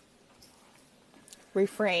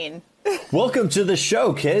refrain. Welcome to the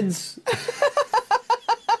show, kids.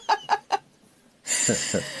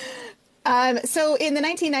 So in the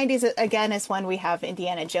 1990s, again, is when we have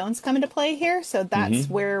Indiana Jones come into play here. So that's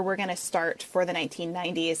where we're going to start for the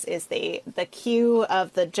 1990s. Is the queue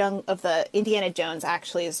of the Indiana Jones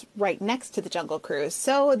actually is right next to the Jungle Cruise.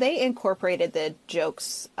 So they incorporated the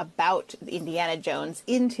jokes about Indiana Jones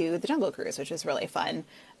into the Jungle Cruise, which is really fun.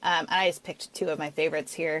 I just picked two of my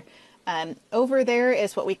favorites here. Over there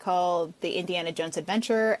is what we call the Indiana Jones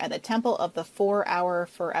Adventure and the Temple of the 4-Hour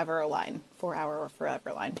Forever line. 4-Hour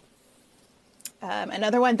Forever line.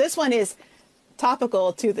 Another one, this one is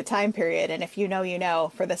topical to the time period, and if you know, you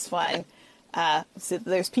know, for this one. So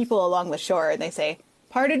there's people along the shore, and they say,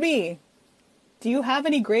 "Pardon me, do you have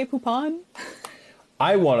any Grey Poupon?"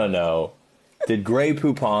 I want to know, did Grey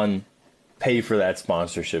Poupon pay for that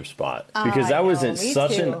sponsorship spot? Because that was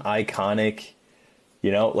such an iconic,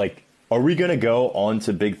 like, are we going to go on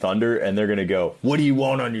to Big Thunder and they're going to go, what do you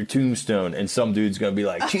want on your tombstone? And some dude's going to be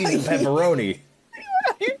like, cheese and pepperoni.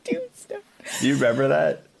 Your tombstone. Do you remember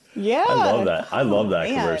that? Yeah. I love that. I love that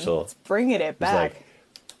commercial. It's bringing it back.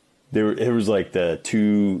 Like, it was like the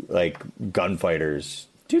two like gunfighters.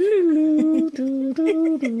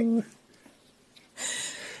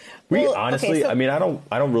 Honestly, I mean, I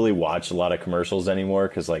don't really watch a lot of commercials anymore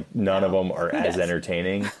because like none of them are as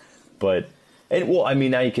entertaining. But I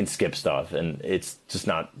mean, now you can skip stuff and it's just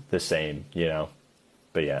not the same, you know.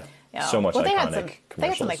 But yeah, so much iconic commercials. They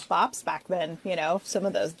had some like bops back then, you know. Some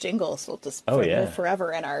of those jingles will just live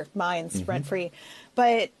forever in our minds, rent free.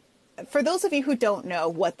 But for those of you who don't know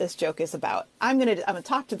what this joke is about, I'm gonna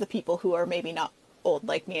talk to the people who are maybe not old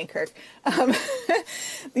like me and Kirk.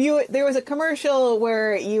 There was a commercial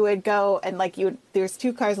where you would go and like there's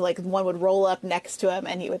two cars, like one would roll up next to him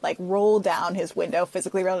and he would like roll down his window,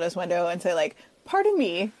 physically roll down his window and say like, pardon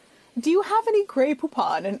me, do you have any Grey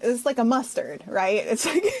Poupon? And it's like a mustard, right? It's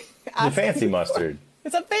like a fancy mustard.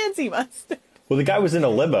 It's a fancy mustard. Well, the guy was in a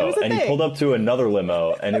limo and he pulled up to another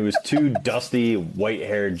limo and it was two dusty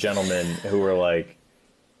white-haired gentlemen who were like,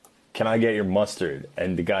 can I get your mustard?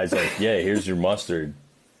 And the guy's like, yeah, here's your mustard.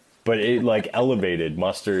 But it like elevated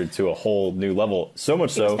mustard to a whole new level. So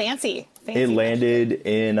much so, fancy it landed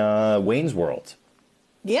in Wayne's World.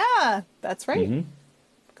 Yeah, that's right. Mm-hmm.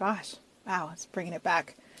 Gosh, wow, it's bringing it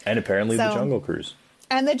back. And apparently the Jungle Cruise.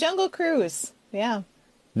 And the Jungle Cruise, yeah.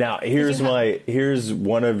 Now, here's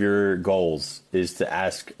one of your goals is to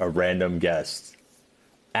ask a random guest.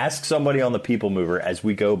 Ask somebody on the People Mover as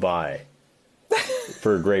we go by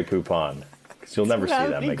for a Grey Poupon. Because you'll never see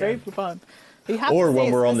them again. Grey Poupon. Or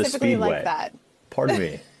when we're on the Speedway. Like that. Pardon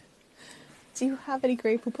me. Do you have any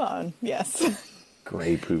Grey Poupon? Yes.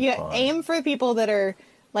 Grey Poupon. Yeah, aim for people that are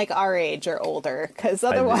like our age or older, because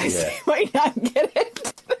otherwise they might not get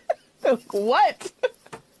it. What?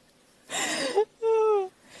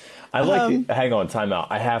 I like hang on, time out.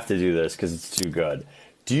 I have to do this because it's too good.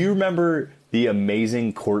 Do you remember the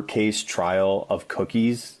amazing court case trial of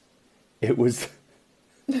cookies? It was,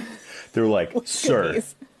 they were like, sir,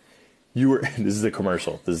 cookies? this is the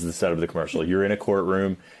commercial. This is the setup of the commercial. You're in a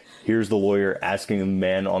courtroom. Here's the lawyer asking the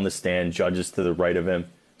man on the stand, judges to the right of him.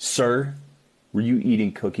 Sir, were you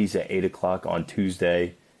eating cookies at 8 o'clock on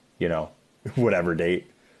Tuesday? You know, whatever date.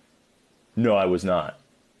 No, I was not.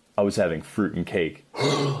 I was having fruit and cake.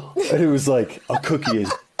 And it was like, a cookie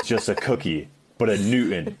is just a cookie, but a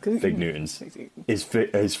Newton, Big Newtons, is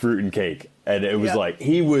fruit and cake. And it was like,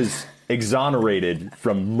 he was exonerated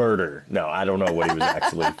from murder. No, I don't know what he was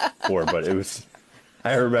actually for, but it was,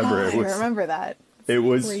 I remember it was. I remember that. It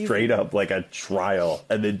was straight up like a trial.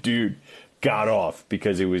 And the dude got off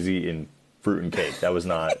because he was eating fruit and cake. That was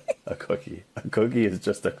not a cookie. A cookie is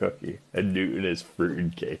just a cookie. And Newton is fruit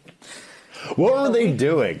and cake. What were they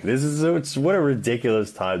doing? What a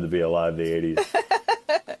ridiculous time to be alive in the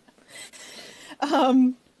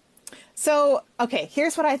 80s. So, okay,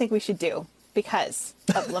 here's what I think we should do. Because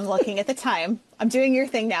I'm looking at the time. I'm doing your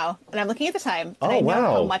thing now. And I'm looking at the time. And I know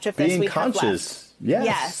how much of this we have left.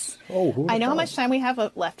 Yes. Oh, I know how much time we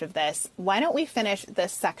have left of this. Why don't we finish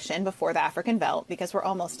this section before the African Veldt? Because we're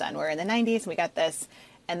almost done. We're in the 90s and we got this.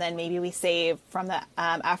 And then maybe we save from the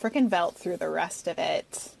African Veldt through the rest of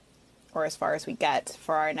it, or as far as we get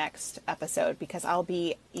for our next episode, because I'll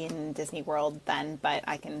be in Disney World then, but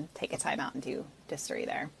I can take a time out and do Distory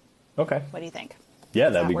there. Okay. What do you think? Yeah,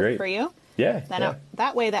 that'd be great. For you? Yeah.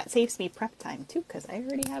 That way that saves me prep time too, because I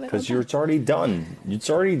already have it. Because it's already done. It's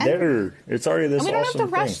already there. It's already this awesome thing. We don't have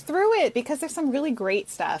to rush through it because there's some really great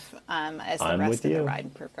stuff as the rest of the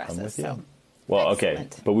ride progresses. I'm with you. So, well,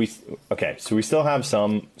 excellent. So we still have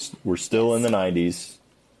some. We're still in the 90s.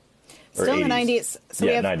 Still in the 90s. So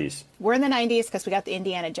 90s. We're in the 90s because we got the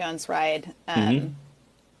Indiana Jones ride. And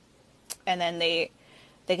then they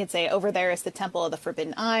could say, over there is the Temple of the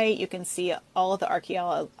Forbidden Eye. You can see all of the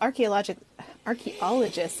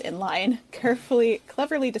archaeologists in line,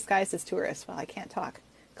 cleverly disguised as tourists. Well, I can't talk.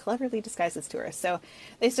 Cleverly disguised as tourists. So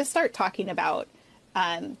they just start talking about,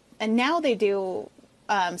 and now they do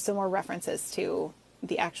some more references to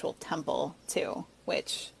the actual temple too,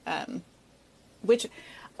 which, by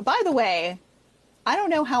the way, I don't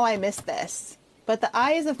know how I missed this, but the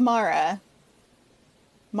eyes of Mara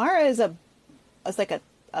is like a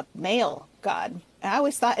male god. And I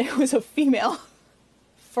always thought it was a female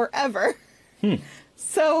forever.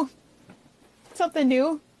 So something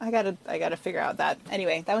new. I gotta figure out that.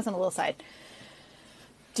 Anyway, that was on a little side.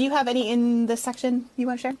 Do you have any in this section you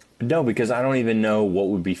want to share? No, because I don't even know what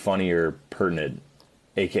would be funny or pertinent,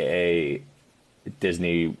 aka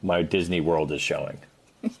my Disney World is showing.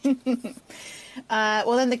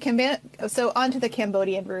 Well, then so onto the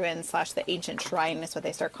Cambodian ruins / the ancient shrine is what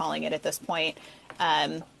they start calling it at this point.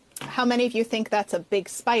 How many of you think that's a big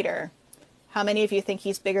spider? How many of you think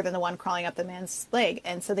he's bigger than the one crawling up the man's leg?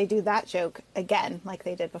 And so they do that joke again, like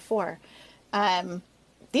they did before.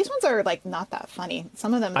 These ones are like not that funny.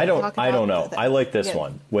 Some of them. I don't know. I like this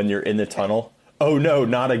one when you're in the tunnel. Oh no,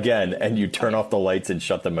 not again! And you turn off the lights and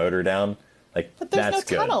shut the motor down. Like but there's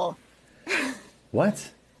that's no good. Tunnel.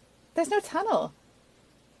 What? There's no tunnel.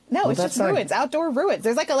 No, it's just ruins, outdoor ruins.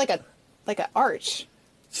 There's like a arch.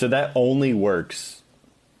 So that only works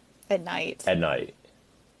at night. At night.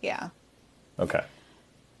 Yeah. Okay.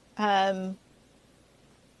 And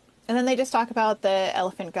then they just talk about the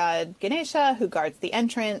elephant god Ganesha, who guards the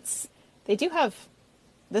entrance. They do have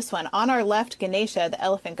this one. On our left, Ganesha, the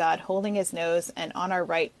elephant god, holding his nose, and on our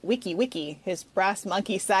right, Wiki Wiki, his brass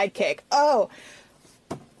monkey sidekick. Oh!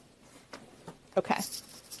 Okay.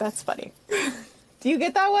 That's funny. Do you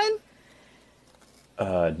get that one?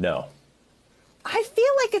 No. I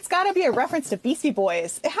feel like it's got to be a reference to Beastie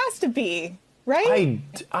Boys. It has to be, right?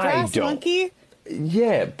 I Brass don't. monkey.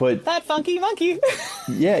 Yeah, but that funky monkey.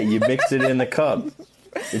 Yeah, you mix it in the cup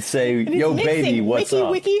and say, "Yo, baby, what's up?"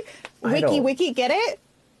 Wiki, get it?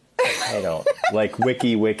 I don't like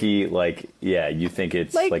wiki. Like, yeah, you think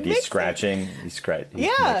it's like he's scratching. He's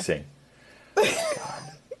mixing. Oh, God.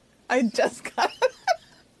 I just got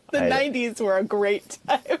the 90s were a great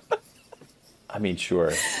time. I mean,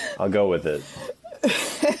 sure, I'll go with it.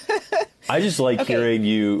 I just like hearing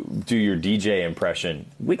you do your DJ impression.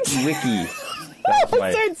 Wiki.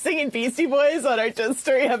 We'll start singing Beastie Boys on our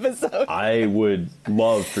Distory episode. I would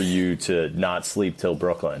love for you to not sleep till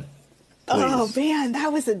Brooklyn. Please. Oh man,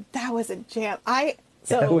 that was a jam.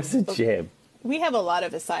 That was a jam. We have a lot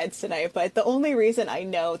of asides tonight, but the only reason I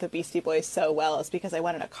know the Beastie Boys so well is because I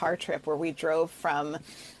went on a car trip where we drove from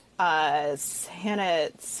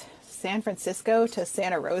San Francisco to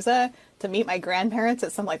Santa Rosa to meet my grandparents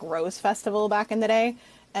at some like Rose Festival back in the day.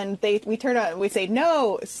 And we turn on and we say,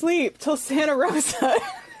 "No, sleep till Santa Rosa." So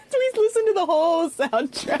we listen to the whole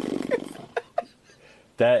soundtrack.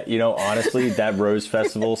 That, honestly, that Rose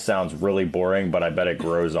Festival sounds really boring, but I bet it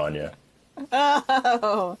grows on you.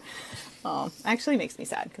 Oh, actually makes me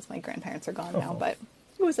sad because my grandparents are gone now, but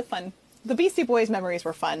it was the Beastie Boys memories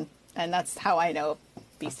were fun. And that's how I know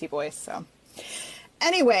Beastie Boys. So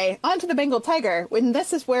anyway, on to the Bengal tiger. When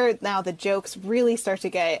this is where now the jokes really start to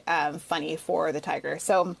get funny for the tiger.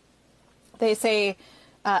 So they say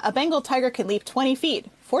a Bengal tiger can leap 20 feet.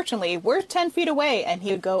 Fortunately, we're 10 feet away, and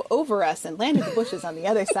he would go over us and land in the bushes on the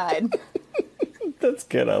other side. That's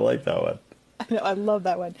good. I like that one. I know. I love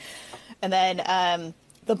that one. And then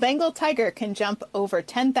the Bengal tiger can jump over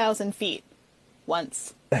 10,000 feet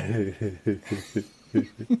once. Look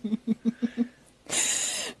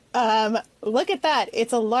at that.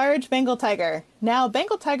 It's a large Bengal tiger. Now,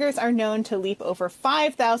 Bengal tigers are known to leap over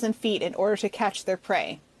 5,000 feet in order to catch their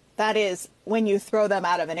prey. That is when you throw them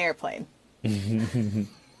out of an airplane.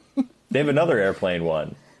 They have another airplane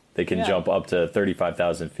one. They can jump up to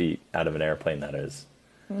 35,000 feet out of an airplane, that is.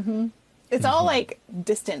 Mm-hmm. It's all like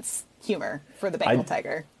distance humor for the Bengal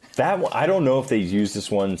tiger. That one, I don't know if they use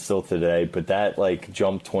this one still today, but that like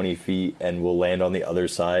jump 20 feet and will land on the other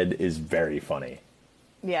side is very funny.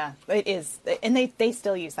 Yeah, it is. And they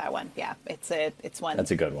still use that one. Yeah, it's one.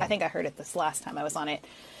 That's a good one. I think I heard it this last time I was on it.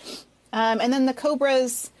 And then the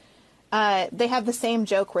cobras, they have the same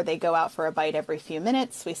joke where they go out for a bite every few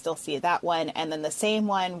minutes. We still see that one. And then the same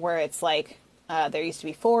one where it's like, there used to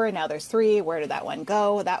be 4 and now there's 3. Where did that one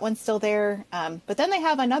go? That one's still there. But then they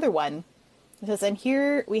have another one. It says, and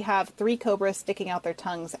here we have 3 cobras sticking out their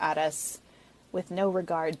tongues at us with no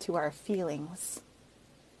regard to our feelings.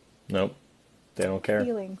 Nope. They don't care.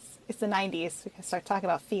 Feelings. It's the 90s. We can start talking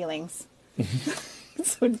about feelings.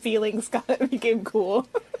 That's when feelings became cool.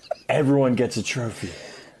 Everyone gets a trophy.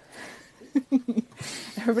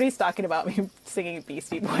 Everybody's talking about me singing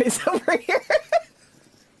Beastie Boys over here.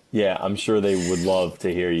 Yeah, I'm sure they would love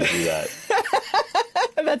to hear you do that.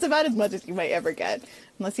 That's about as much as you might ever get.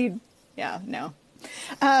 Unless you... Yeah, no.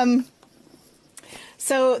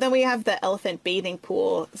 So then we have the elephant bathing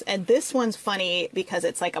pool. And this one's funny because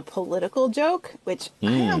it's like a political joke, which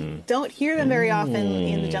I don't hear them very often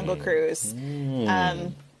in the Jungle Cruise.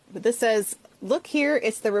 But this says, look here,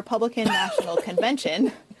 it's the Republican National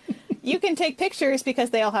Convention. You can take pictures because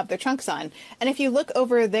they all have their trunks on. And if you look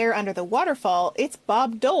over there under the waterfall, it's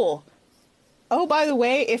Bob Dole. Oh, by the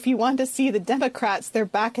way, if you want to see the Democrats, they're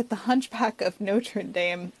back at the Hunchback of Notre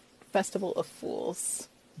Dame Festival of Fools.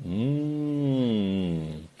 Could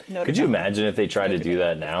you imagine if they tried to do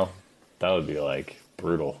that now? That would be like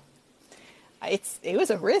brutal. it was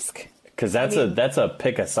a risk. Because that's a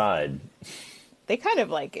pick a side. They kind of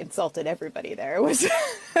like insulted everybody there. It was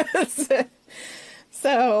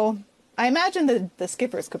so I imagine the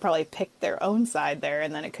skippers could probably pick their own side there,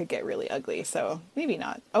 and then it could get really ugly. So maybe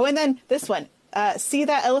not. Oh, and then this one. See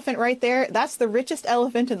that elephant right there? That's the richest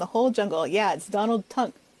elephant in the whole jungle. Yeah, it's Donald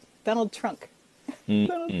Trunk. Donald Trunk.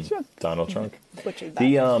 Donald Trunk. Butchered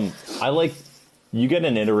that. I like, you get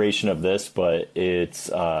an iteration of this, but it's,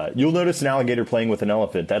 you'll notice an alligator playing with an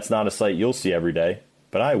elephant. That's not a sight you'll see every day,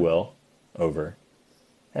 but I will. Over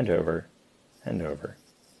and over and over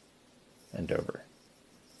and over.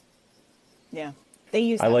 Yeah. They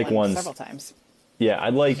use that one several times. Yeah, I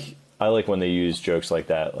like when they use jokes like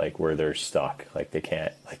that, like where they're stuck, like they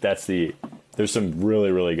can't, like there's some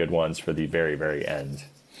really, really good ones for the very, very end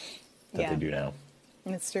that they do now.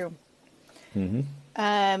 It's true.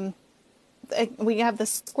 Mm-hmm. We have the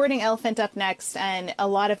squirting elephant up next, and a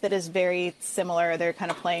lot of it is very similar. They're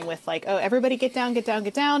kind of playing with like, oh, everybody get down, get down,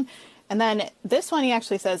 get down. And then this one, he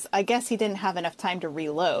actually says, I guess he didn't have enough time to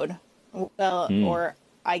reload. Well, or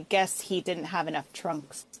I guess he didn't have enough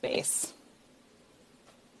trunk space.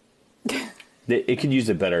 It could use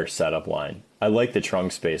a better setup line. I like the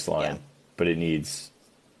trunk space line, but it needs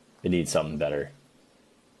something better.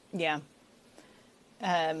 Yeah.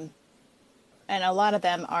 And a lot of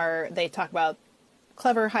them they talk about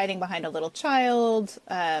clever hiding behind a little child.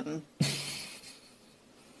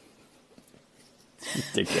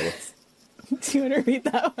 Ridiculous. Do you want to read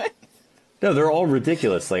that one? No, they're all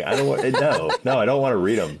ridiculous. Like, I don't want, no, I don't want to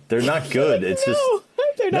read them. They're not good. It's just,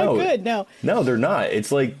 they're not good. No, they're not.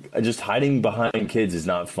 It's like just hiding behind kids is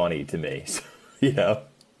not funny to me. So, you know?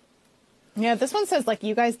 Yeah. This one says like,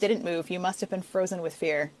 you guys didn't move. You must have been frozen with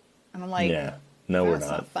fear. And I'm like, yeah, no, we're not.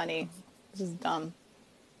 That's not funny. This is dumb.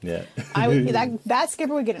 Yeah. that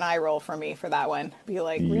skipper would get an eye roll from me for that one. Be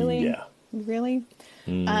like, really? Yeah. Really?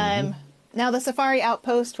 Mm-hmm. Now the safari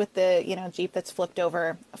outpost with the, Jeep that's flipped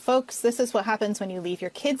over. Folks, this is what happens when you leave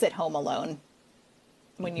your kids at home alone.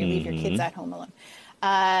 Another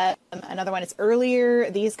one is earlier.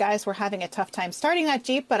 These guys were having a tough time starting that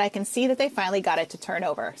Jeep, but I can see that they finally got it to turn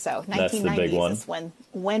over. So 1990s is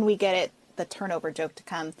when we get it, the turnover joke to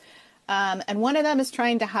come. And one of them is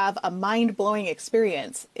trying to have a mind-blowing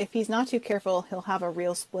experience. If he's not too careful, he'll have a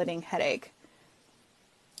real splitting headache.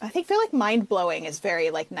 I feel like mind-blowing is very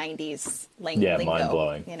like 90s lingo. Yeah,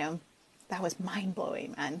 mind-blowing. That was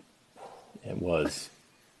mind-blowing, man. It was.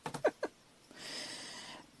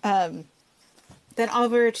 Then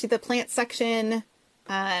over to the plant section.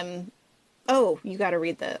 You got to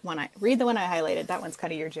read the one I highlighted. That one's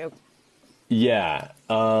kind of your joke. Yeah.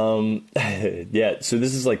 Yeah. So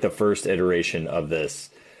this is like the first iteration of this.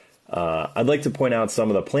 I'd like to point out some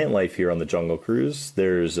of the plant life here on the Jungle Cruise.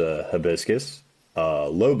 There's hibiscus,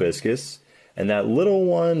 lobiscus, and that little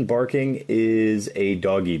one barking is a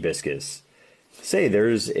doggy biscus. Say,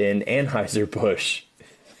 there's an Anheuser bush.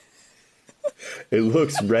 It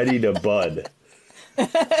looks ready to bud. I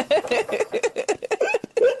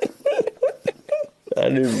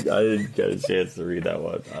didn't get a chance to read that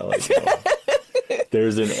one. I like that one.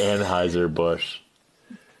 There's an Anheuser bush.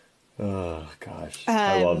 Oh, gosh.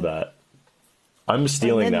 I love that. I'm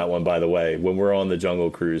stealing that one, by the way. When we're on the Jungle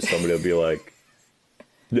Cruise, somebody will be like,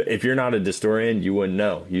 if you're not a Distorian, you wouldn't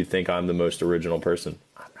know. You'd think I'm the most original person.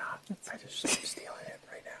 I'm not. I'm stealing it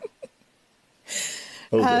right now.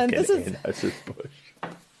 Oh, this is Anheuser bush.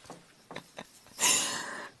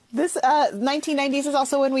 This 1990s is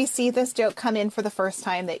also when we see this joke come in for the first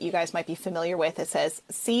time that you guys might be familiar with. It says,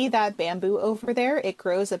 see that bamboo over there? It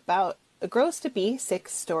grows to be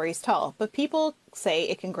 6 stories tall, but people say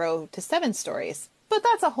it can grow to 7 stories. But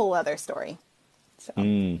that's a whole other story. So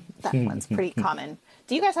that one's pretty common.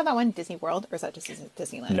 Do you guys have that one in Disney World, or is that just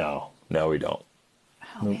Disneyland? No, we don't.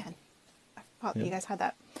 Oh, man. I thought you guys had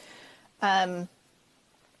that.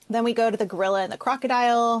 Then we go to the gorilla and the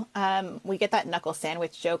crocodile. We get that knuckle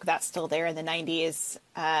sandwich joke. That's still there in the 90s.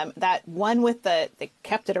 That one with they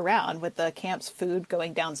kept it around with the camp's food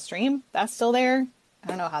going downstream. That's still there. I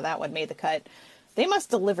don't know how that one made the cut. They must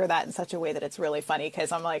deliver that in such a way that it's really funny,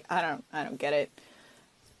 because I'm like, I don't get it.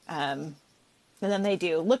 And then they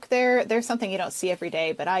do. Look, there's something you don't see every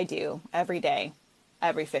day, but I do every day,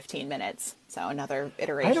 every 15 minutes. So another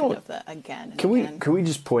iteration of the again. Can we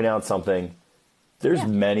just point out something? There's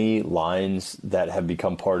many lines that have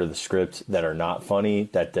become part of the script that are not funny,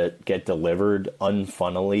 that get delivered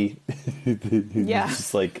unfunnily. Yeah.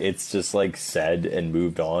 It's just like said and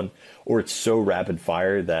moved on, or it's so rapid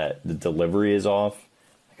fire that the delivery is off.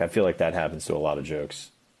 Like, I feel like that happens to a lot of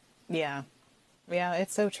jokes. Yeah. Yeah,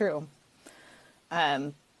 it's so true.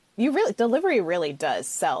 Delivery really does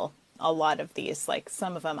sell a lot of these, like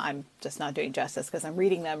some of them I'm just not doing justice because I'm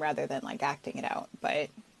reading them rather than like acting it out. But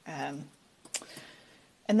and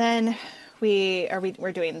then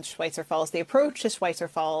we're doing Schweitzer Falls. The approach to Schweitzer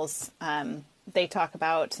Falls, they talk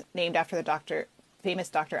about named after the famous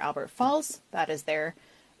Dr. Albert Falls. That is there.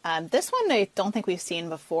 This one I don't think we've seen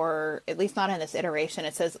before, at least not in this iteration.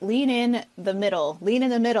 It says, lean in the middle, lean in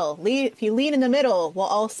the middle. If you lean in the middle, we'll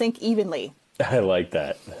all sink evenly. I like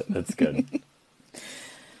that. That's good.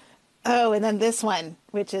 Oh, and then this one,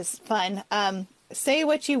 which is fun. Say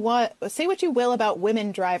what you will about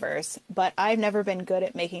women drivers, but I've never been good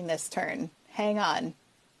at making this turn. Hang on.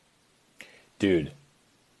 Dude,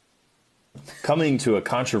 coming to a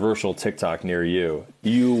controversial TikTok near you,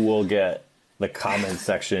 you will get the comment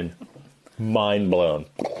section mind blown.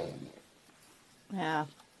 Yeah.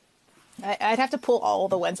 I'd have to pull all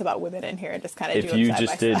the ones about women in here and just kind of do If it you side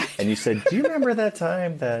just by did, side. and you said, do you remember that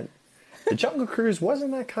time that the Jungle Cruise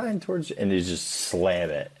wasn't that kind towards you? And you just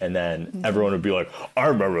slam it. And then everyone would be like, I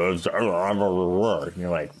remember this. And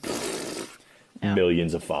you're like, No.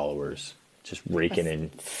 millions of followers just raking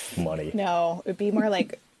in money. No, it'd be more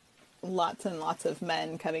like lots and lots of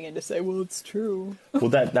men coming in to say, well, it's true. Well,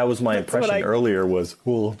 that was my impression earlier was,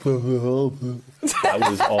 well, that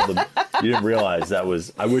was all the, you didn't realize that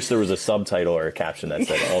was, I wish there was a subtitle or a caption that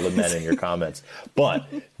said all the men in your comments. But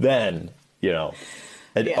then, you know,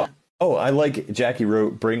 and, Yeah. oh, I like Jackie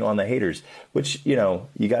wrote, bring on the haters, which, you know,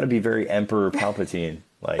 you got to be very Emperor Palpatine,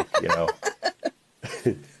 like, you know,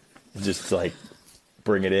 just like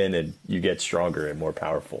bring it in and you get stronger and more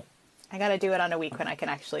powerful. I got to do it on a week when I can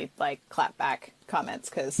actually like clap back comments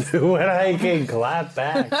because When I can clap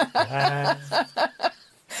back.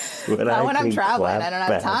 when I'm traveling, I don't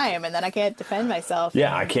have time and then I can't defend myself.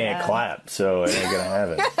 Yeah, I can't clap, so it ain't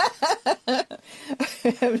gonna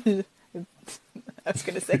happen. I was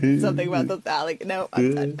going to say something about the like, no,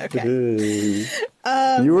 I'm done. Okay.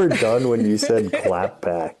 You were done when you said clap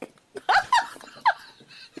back.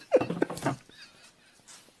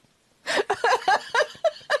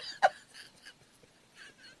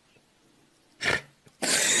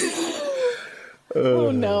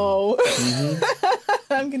 Oh no.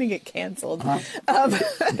 Mm-hmm. I'm gonna get canceled.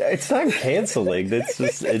 It's not canceling.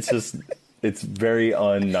 It's very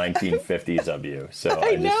un-1950s of you. So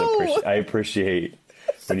I appreciate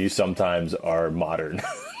when you sometimes are modern.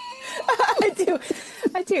 I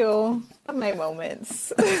do. My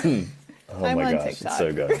moments. Oh I'm my on gosh, TikTok. it's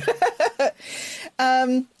so good.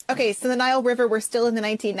 Okay, so the Nile River, we're still in the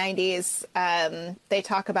 1990s. They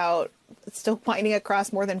talk about still winding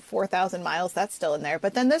across more than 4,000 miles. That's still in there.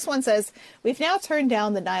 But then this one says, we've now turned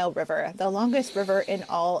down the Nile River, the longest river in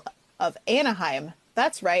all of Anaheim.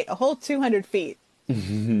 That's right, a whole 200 feet.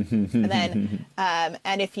 And then,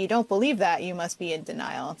 and if you don't believe that, you must be in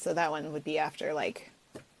denial. So that one would be after like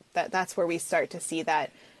that. That's where we start to see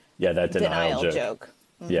that. Yeah, that denial joke.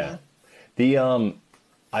 Mm-hmm. Yeah,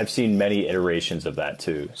 I've seen many iterations of that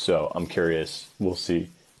too. So I'm curious. We'll see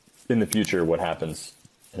in the future what happens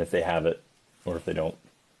and if they have it or if they don't.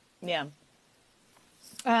 Yeah.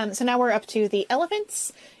 So now we're up to the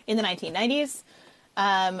elephants in the 1990s.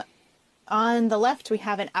 On the left, we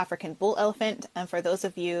have an African bull elephant. And for those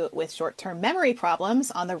of you with short-term memory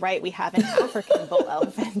problems, on the right, we have an African bull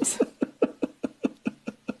elephant.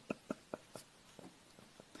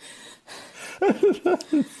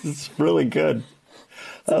 It's really good.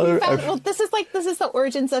 So this is the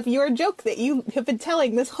origins of your joke that you have been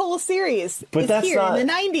telling this whole series. But that's here not in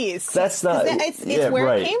the 90s. That's not. It's where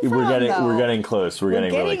right. it came from. We're getting close. We're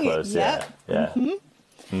getting really close. Yep. Yeah.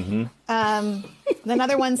 Mm-hmm.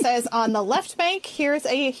 Another one says, on the left bank, here's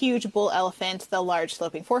a huge bull elephant. The large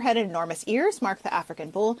sloping forehead and enormous ears mark the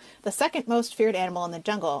African bull, the second most feared animal in the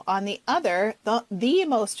jungle. On the other, the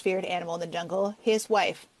most feared animal in the jungle, his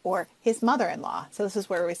wife, or his mother-in-law. So this is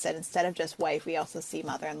where we said instead of just wife, we also see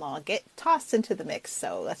mother-in-law get tossed into the mix.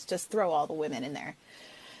 So let's just throw all the women in there.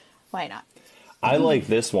 Why not? I like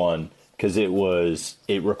this one because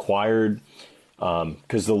it required,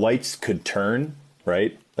 because the lights could turn,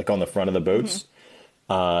 right? Like on the front of the boats.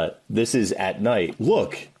 Mm-hmm. This is at night.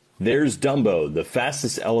 Look, there's Dumbo, the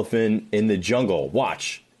fastest elephant in the jungle.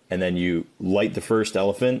 Watch. And then you light the first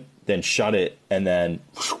elephant, then shut it, and then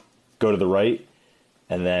go to the right.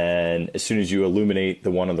 And then as soon as you illuminate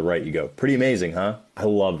the one on the right, you go. Pretty amazing, huh? I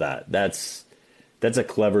love that. That's a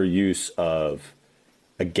clever use of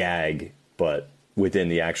a gag, but within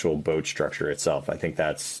the actual boat structure itself. I think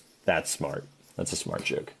that's smart. That's a smart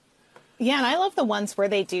joke. Yeah, and I love the ones where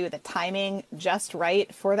they do the timing just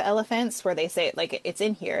right for the elephants, where they say, like, it's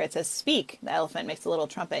in here. It says, speak. The elephant makes a little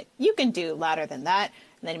trumpet. You can do louder than that.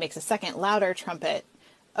 And then he makes a second louder trumpet.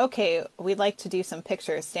 okay, we'd like to do some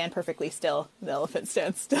pictures. Stand perfectly still. The elephant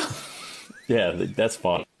stands still. Yeah, that's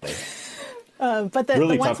fun. But the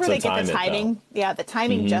Really ones tough where to they get the time it, though. timing, yeah, the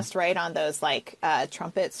timing just right on those like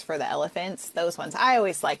trumpets for the elephants. Those ones, I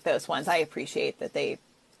always like those ones. I appreciate that they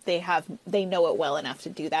know it well enough to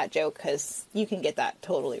do that joke, because you can get that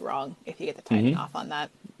totally wrong if you get the timing off on that.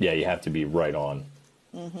 Yeah, you have to be right on.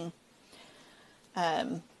 And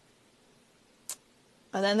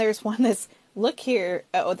then there's one that's look here.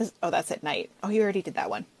 That's at night. Oh, you already did that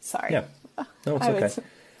one. Sorry. Yeah. No, it's okay.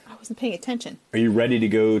 I wasn't paying attention. Are you ready to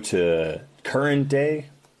go to current day?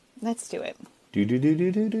 Let's do it.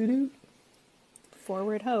 Do.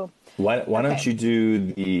 Forward ho. Why Okay. don't you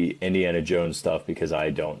do the Indiana Jones stuff, because I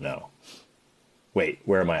don't know. Wait,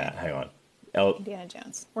 where am I at? Hang on. Indiana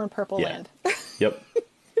Jones. We're in Purple Yeah. Land. Yep.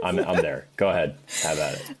 I'm there. Go ahead. Have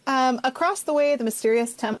at it. Across the way, the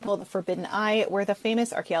mysterious temple, the Forbidden Eye, where the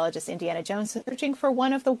famous archaeologist Indiana Jones is searching for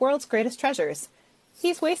one of the world's greatest treasures.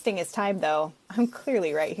 He's wasting his time, though. I'm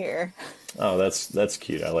clearly right here. Oh, that's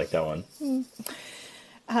cute. I like that one.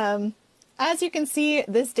 As you can see,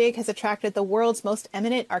 this dig has attracted the world's most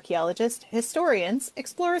eminent archaeologists, historians,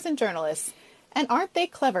 explorers, and journalists. And aren't they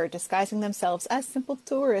clever, disguising themselves as simple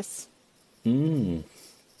tourists? Yeah.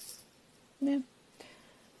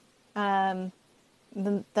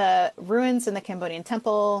 The ruins in the Cambodian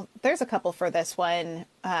temple, there's a couple for this one,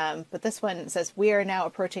 but this one says, we are now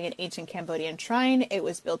approaching an ancient Cambodian shrine. It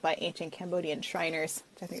was built by ancient Cambodian Shriners,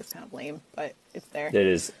 which I think is kind of lame, but it's there. It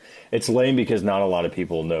is. It's lame because not a lot of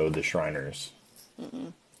people know the Shriners.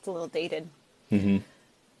 It's a little dated. And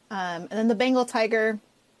then the Bengal tiger,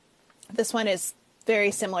 this one is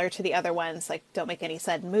very similar to the other ones, like don't make any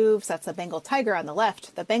sudden moves. That's the Bengal tiger on the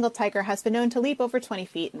left. The Bengal tiger has been known to leap over 20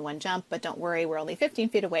 feet in one jump, but don't worry, we're only 15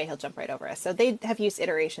 feet away. He'll jump right over us. So they have used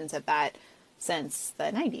iterations of that since the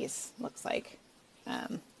 90s, looks like. Yeah.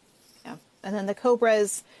 And then the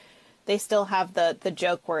cobras, they still have the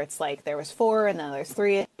joke where it's like there was 4 and then there's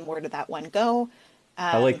 3, and where did that one go?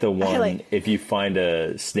 I like the one, if you find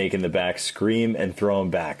a snake in the back, scream and throw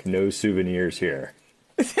him back. No souvenirs here.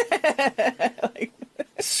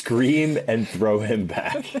 Scream and throw him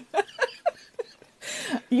back.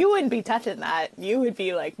 You wouldn't be touching that. You would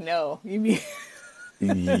be like, no. You'd be...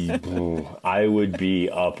 I would be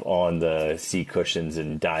up on the seat cushions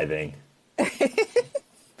and diving.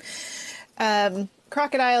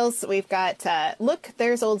 Crocodiles, we've got, look,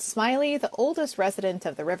 there's old Smiley, the oldest resident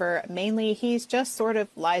of the river. Mainly, he's just sort of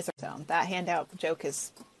lies around. That handout joke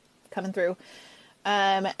is coming through.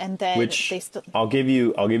 And then Which I'll give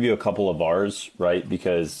you a couple of ours, right?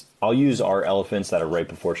 Because I'll use our elephants that are right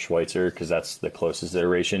before Schweitzer, because that's the closest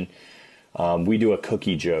iteration. We do a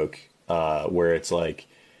cookie joke where it's like,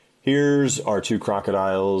 here's our 2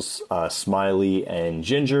 crocodiles, Smiley and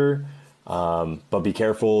Ginger. But be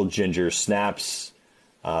careful, Ginger snaps.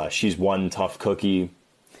 She's one tough cookie.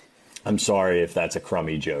 I'm sorry if that's a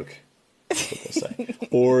crummy joke. That's what they'll say.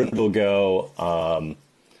 Or they'll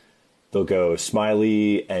go,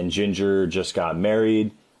 Smiley and Ginger just got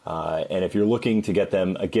married. And if you're looking to get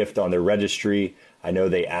them a gift on their registry, I know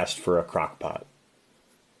they asked for a crock pot.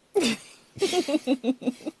 It's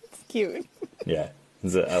cute. Yeah,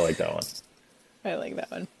 I like that one. I like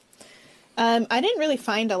that one. I didn't really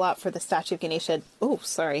find a lot for the statue of Ganesha. Oh,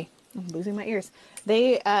 sorry. I'm losing my ears.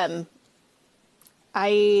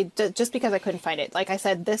 Just because I couldn't find it. Like I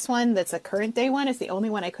said, this one that's a current day one is the only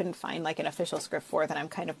one I couldn't find like an official script for, that I'm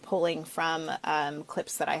kind of pulling from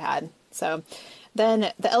clips that I had. So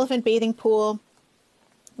then the elephant bathing pool.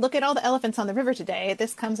 Look at all the elephants on the river today.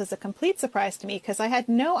 This comes as a complete surprise to me because I had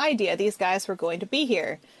no idea these guys were going to be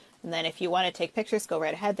here. And then if you want to take pictures, go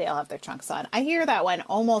right ahead. They all have their trunks on. I hear that one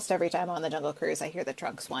almost every time I'm on the Jungle Cruise. I hear the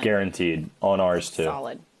trunks one. Guaranteed. On ours too.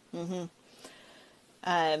 Solid.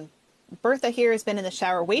 Bertha here has been in the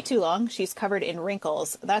shower way too long. She's covered in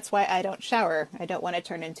wrinkles. That's why I don't shower. I don't want to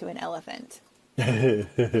turn into an elephant.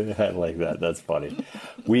 I like that. That's funny.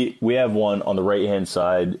 We have one on the right hand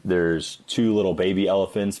side. There's 2 little baby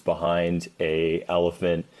elephants behind a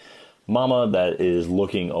elephant mama that is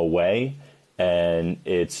looking away. And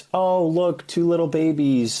it's, oh, look, 2 little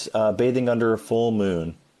babies bathing under a full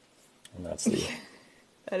moon. And that's the...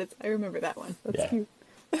 I remember that one. That's cute.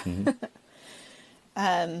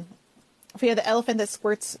 If you have the elephant that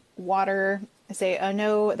squirts water, I say, oh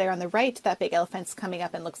no, they're on the right. That big elephant's coming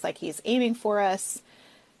up and looks like he's aiming for us.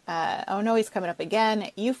 Oh no, he's coming up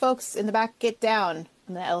again. You folks in the back, get down.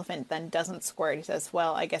 And the elephant then doesn't squirt. He says,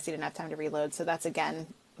 well, I guess he didn't have time to reload. So that's again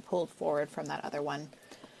pulled forward from that other one.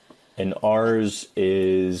 And ours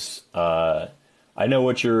is, I know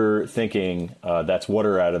what you're thinking. That's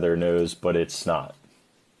water out of their nose, but it's not.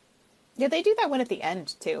 Yeah, they do that one at the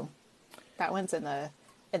end too. That one's in the.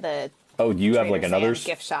 Oh, do you have like Trader another Sam's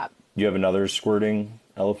gift shop? You have another squirting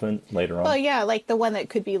elephant later on? Oh yeah, like the one that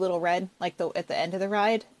could be little red, like the at the end of the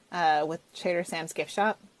ride, with Trader Sam's gift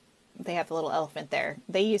shop. They have the little elephant there.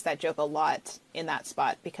 They use that joke a lot in that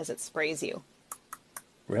spot because it sprays you.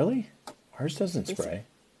 Really? Ours doesn't spray.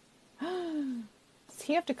 So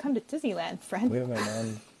you have to come to Disneyland, friend. We have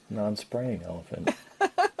a non-spraying elephant.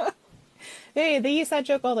 Hey, they use that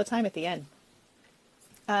joke all the time at the end.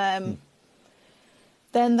 Then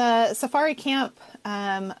the safari camp,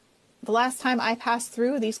 the last time I passed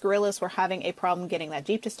through, these gorillas were having a problem getting that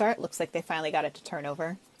Jeep to start. Looks like they finally got it to turn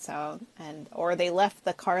over. So, or they left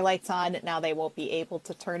the car lights on. Now they won't be able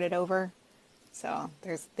to turn it over. So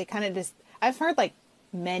they kind of just, I've heard like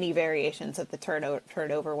many variations of the turn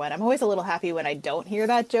over one. I'm always a little happy when I don't hear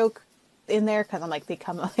that joke in there because I'm like, they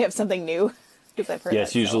have something new. I've heard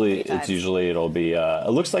yes, usually it'll be, it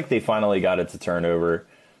looks like they finally got it to turn over.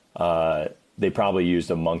 They probably used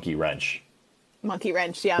a monkey wrench. Monkey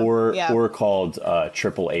wrench, yeah. Or called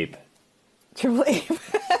triple ape. Triple ape.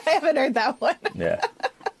 I haven't heard that one. Yeah.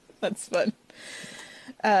 That's fun.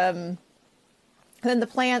 Then the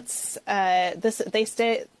plants,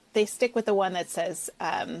 they stick with the one that says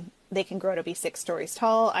they can grow to be 6 stories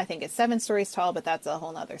tall. I think it's 7 stories tall, but that's a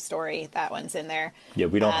whole nother story. That one's in there. Yeah,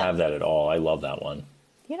 we don't have that at all. I love that one.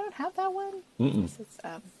 You don't have that one?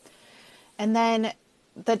 Mm-mm. And then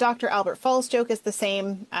the Dr. Albert Falls joke is the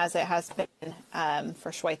same as it has been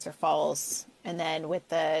for Schweitzer Falls. And then with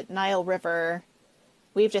the Nile River,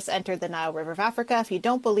 we've just entered the Nile River of Africa. If you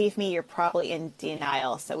don't believe me, you're probably in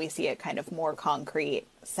denial. So we see a kind of more concrete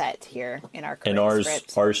set here in our current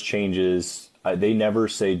script. Ours changes. They never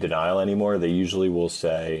say denial anymore. They usually will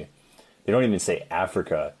say, they don't even say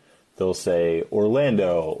Africa. They'll say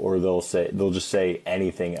Orlando, or they'll just say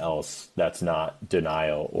anything else that's not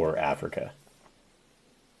denial or Africa.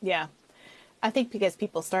 Yeah. I think because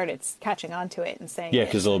people started catching on to it and saying, yeah,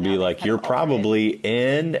 because they'll be like, you're probably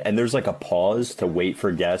in, and there's like a pause to wait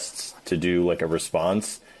for guests to do like a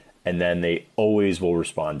response, and then they always will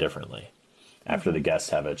respond differently after the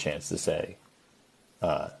guests have a chance to say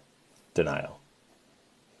denial.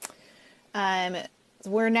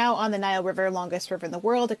 We're now on the Nile River, longest river in the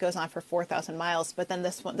world. It goes on for 4,000 miles, but then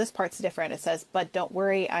this part's different. It says, but don't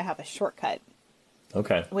worry, I have a shortcut.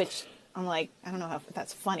 Okay. Which I'm like, I don't know if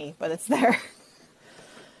that's funny, but it's there.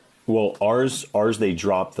 Well, ours, they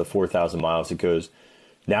dropped the 4,000 miles. It goes,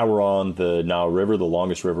 now we're on the Nile River, the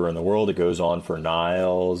longest river in the world. It goes on for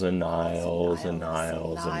Niles and Niles and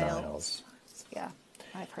Niles and Niles. Yeah,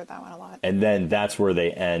 I've heard that one a lot. And then that's where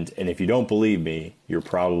they end. And if you don't believe me, you're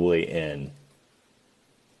probably in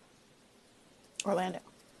Orlando.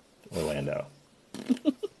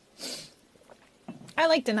 I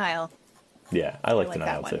like denial. Yeah, I like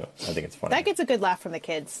denial too. I think it's funny. That gets a good laugh from the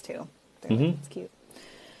kids too. It's cute.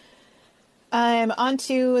 On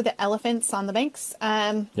to the elephants on the banks.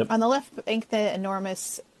 Yep. On the left bank, the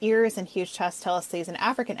enormous ears and huge chest tell us he's an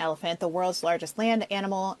African elephant, the world's largest land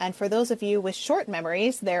animal. And for those of you with short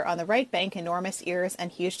memories, there on the right bank, enormous ears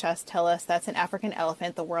and huge chest tell us that's an African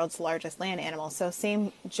elephant, the world's largest land animal. So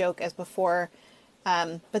same joke as before.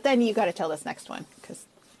 But then you got to tell this next one because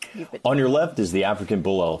on your left is the African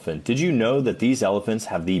bull elephant. Did you know that these elephants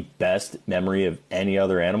have the best memory of any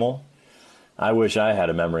other animal? I wish I had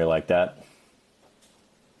a memory like that.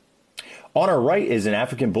 On our right is an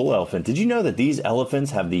African bull elephant. Did you know that these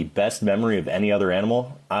elephants have the best memory of any other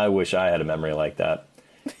animal? I wish I had a memory like that.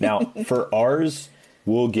 Now, for ours,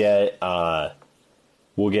 we'll get, they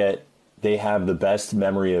have the best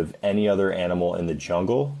memory of any other animal in the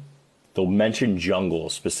jungle. They'll mention jungle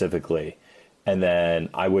specifically. And then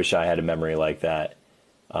I wish I had a memory like that.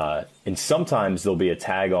 And sometimes there'll be a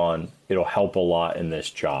tag on, it'll help a lot in this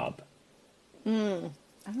job.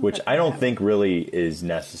 Which I don't think really is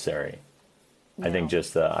necessary. No. I think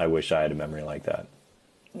just I wish I had a memory like that.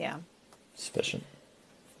 Yeah. Sufficient.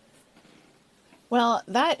 Well,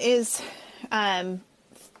 that is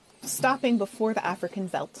stopping before the African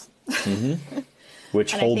belt.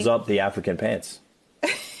 Which holds up the African pants.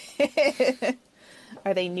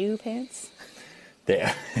 Are they new pants? They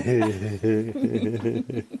are.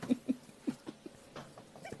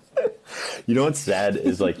 You know what's sad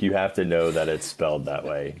is like you have to know that it's spelled that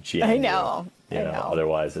way. I know. I know.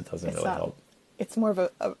 Otherwise, it doesn't really help. It's more of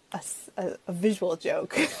a visual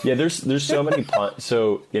joke. Yeah, there's so many puns.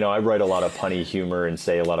 So I write a lot of punny humor and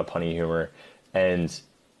say a lot of punny humor, and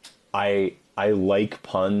I like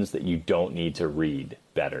puns that you don't need to read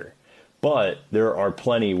better. But there are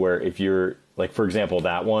plenty where if you're like, for example,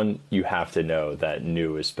 that one, you have to know that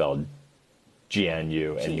 "new" is spelled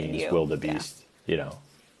GNU and means wildebeest. Yeah.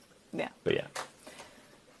 Yeah. But yeah.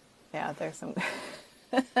 Yeah, there's some...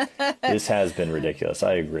 This has been ridiculous.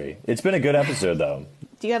 I agree. It's been a good episode, though.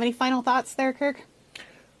 Do you have any final thoughts there, Kirk?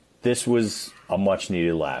 This was a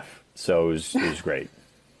much-needed laugh, so it was great.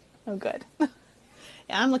 Oh, good.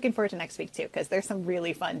 Yeah, I'm looking forward to next week, too, because there's some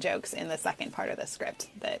really fun jokes in the second part of the script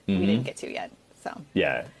that we didn't get to yet. So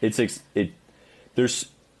yeah,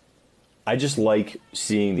 I just like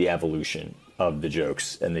seeing the evolution of the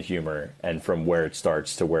jokes and the humor, and from where it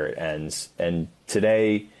starts to where it ends. And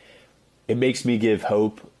today, it makes me give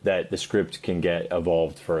hope that the script can get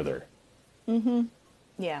evolved further. Mm-hmm.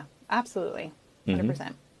 Yeah, absolutely.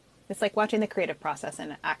 100%. It's like watching the creative process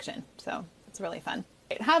in action. So it's really fun.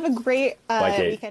 Have a great weekend.